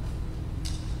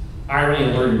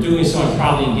 Irony alert, in doing so, I'm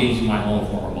probably engaging my own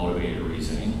form of motivated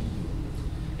reasoning.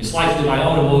 It's likely that my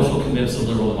own emotional commitments to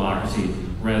liberal democracy,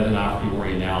 rather than a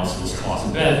priori analysis, costs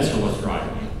and benefits, are what's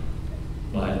driving me.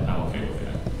 But I'm okay with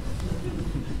that.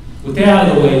 With that out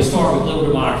of the way, to start with, liberal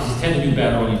democracies tend to do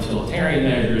better on utilitarian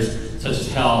measures such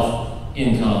as health,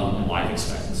 income, and life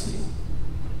expectancy.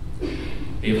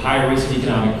 They have higher rates of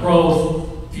economic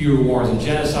growth, fewer wars and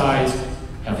genocides,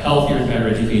 have healthier and better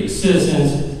educated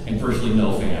citizens, and virtually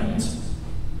no famines.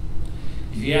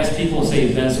 If If you ask people in,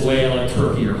 say, Venezuela,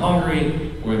 Turkey, or Hungary,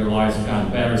 where their lives have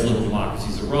gotten better as liberal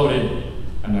democracies eroded,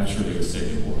 I'm not sure they would say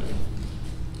they would.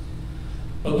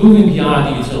 But moving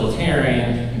beyond the utilitarian,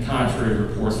 and contrary to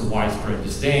reports of widespread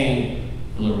disdain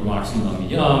for liberal democracy among the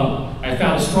young, I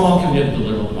found a strong commitment to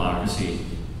liberal democracy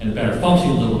and a better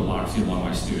functioning liberal democracy among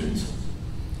my students.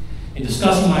 In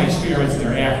discussing my experiments and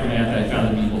their aftermath, I found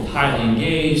them to be both highly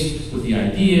engaged with the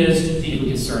ideas, deeply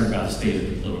concerned about the state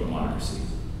of liberal democracy.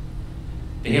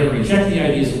 They haven't rejected the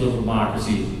ideas of liberal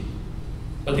democracy,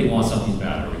 but they want something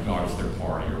better, regardless of their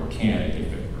party or what candidate they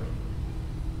favor.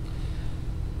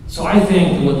 So I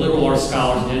think that what liberal arts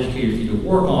scholars and educators need to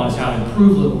work on is how to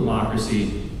improve liberal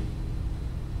democracy,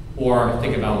 or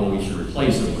think about what we should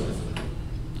replace it with.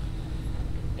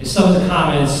 As some of the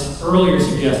comments earlier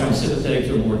suggest, I'm sympathetic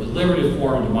to a more deliberative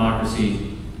form of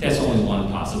democracy. That's only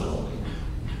one possibility.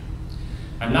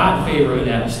 I'm not in favor of an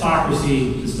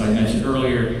apostocracy, because as I mentioned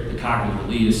earlier, the cognitive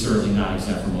elite is certainly not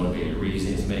exempt from motivated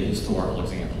reasoning, as many historical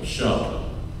examples show.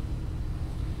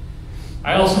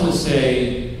 I also would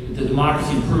say that the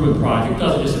Democracy Improvement Project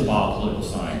doesn't just involve political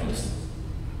scientists.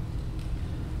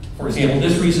 For example,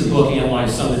 this recent book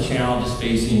analyzed some of the challenges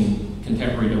facing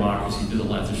contemporary democracy through the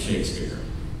lens of Shakespeare.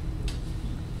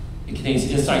 It contains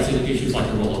insights into issues like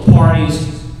the role of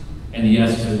parties and the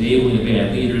essence of enabling the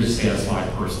bad leaders to satisfy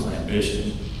personal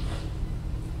ambition.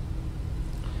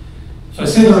 So I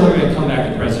said earlier I'd come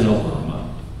back to President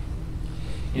Obama.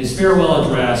 In his farewell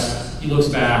address, he looks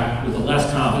back with a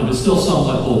less confident but still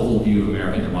somewhat hopeful view of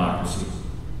American democracy.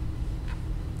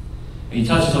 And he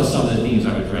touches on some of the themes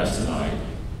I've addressed tonight.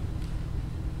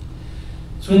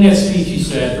 So in that speech he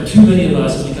said, for too many of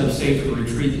us it's become safer to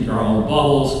retreat into our own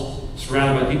bubbles,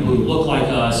 surrounded by people who look like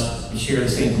us and share the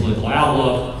same political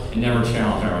outlook and never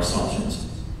challenge our assumptions.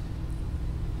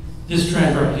 This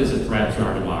trend represents a threat to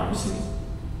our democracy.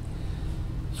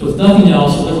 So if nothing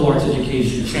else, a liberal arts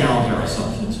education should challenge our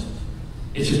assumptions.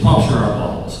 It should puncture our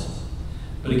bubbles.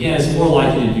 But again, it's more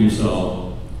likely to do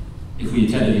so if we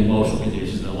attend to the emotional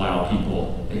conditions that allow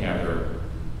people to have their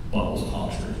bubbles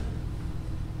punctured.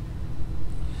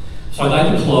 So I'd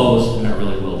like to close, and I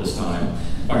really will this time,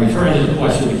 by returning to the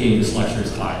question that gave this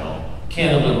lecture's title: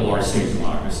 can the liberal arts save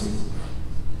democracy?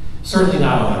 Certainly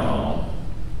not on their own,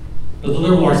 but the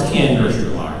liberal arts can nurture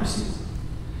democracy.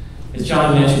 As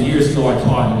John mentioned, years ago I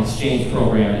taught an exchange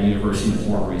program at the University of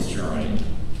Fort Reese, Germany.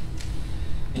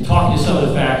 In talking to some of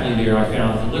the faculty there, I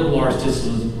found that the liberal arts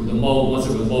disciplines were the ones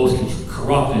that were the most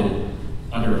corrupted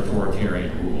under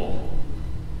authoritarian rule.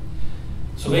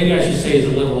 So maybe I should say that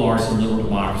the liberal arts and liberal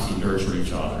democracy nurture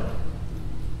each other.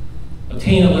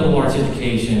 Obtaining a liberal arts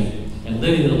education and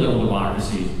living in a liberal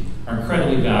democracy are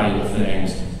incredibly valuable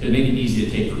things that make it easy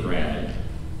to take for granted.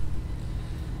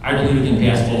 I believe we can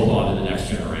pass both on to the next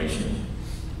generation.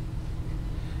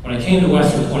 When I came to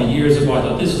Western 20 years ago, I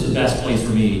thought this was the best place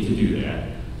for me to do that,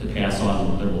 to pass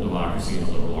on liberal democracy and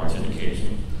a liberal arts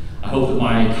education. I hope that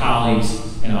my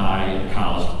colleagues and I at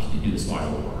college can do this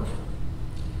vital work.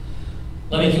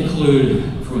 Let me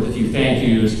conclude with a few thank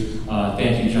yous.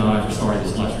 Thank you, John, for starting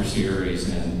this lecture series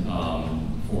and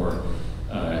for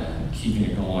keeping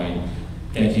it going.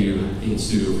 Thank you, Dean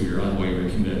Sue, for your unwavering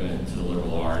commitment to the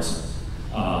liberal arts.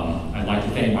 I'd like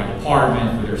to thank my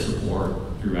department for their support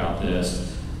throughout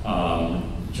this.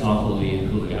 John Cooley and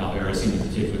Julia Alvarez in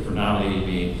particular for nominating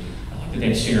me. I'd like to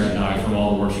thank Sharon Nye for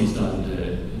all the work she's done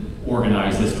to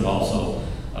organize this, but also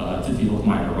to deal with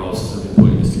my neurosis of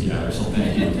putting this together. So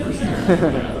thank you for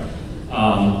sharing.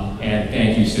 And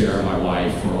thank you, Sarah, my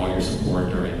wife, for all your support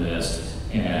during this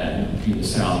and being the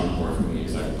sounding board for me.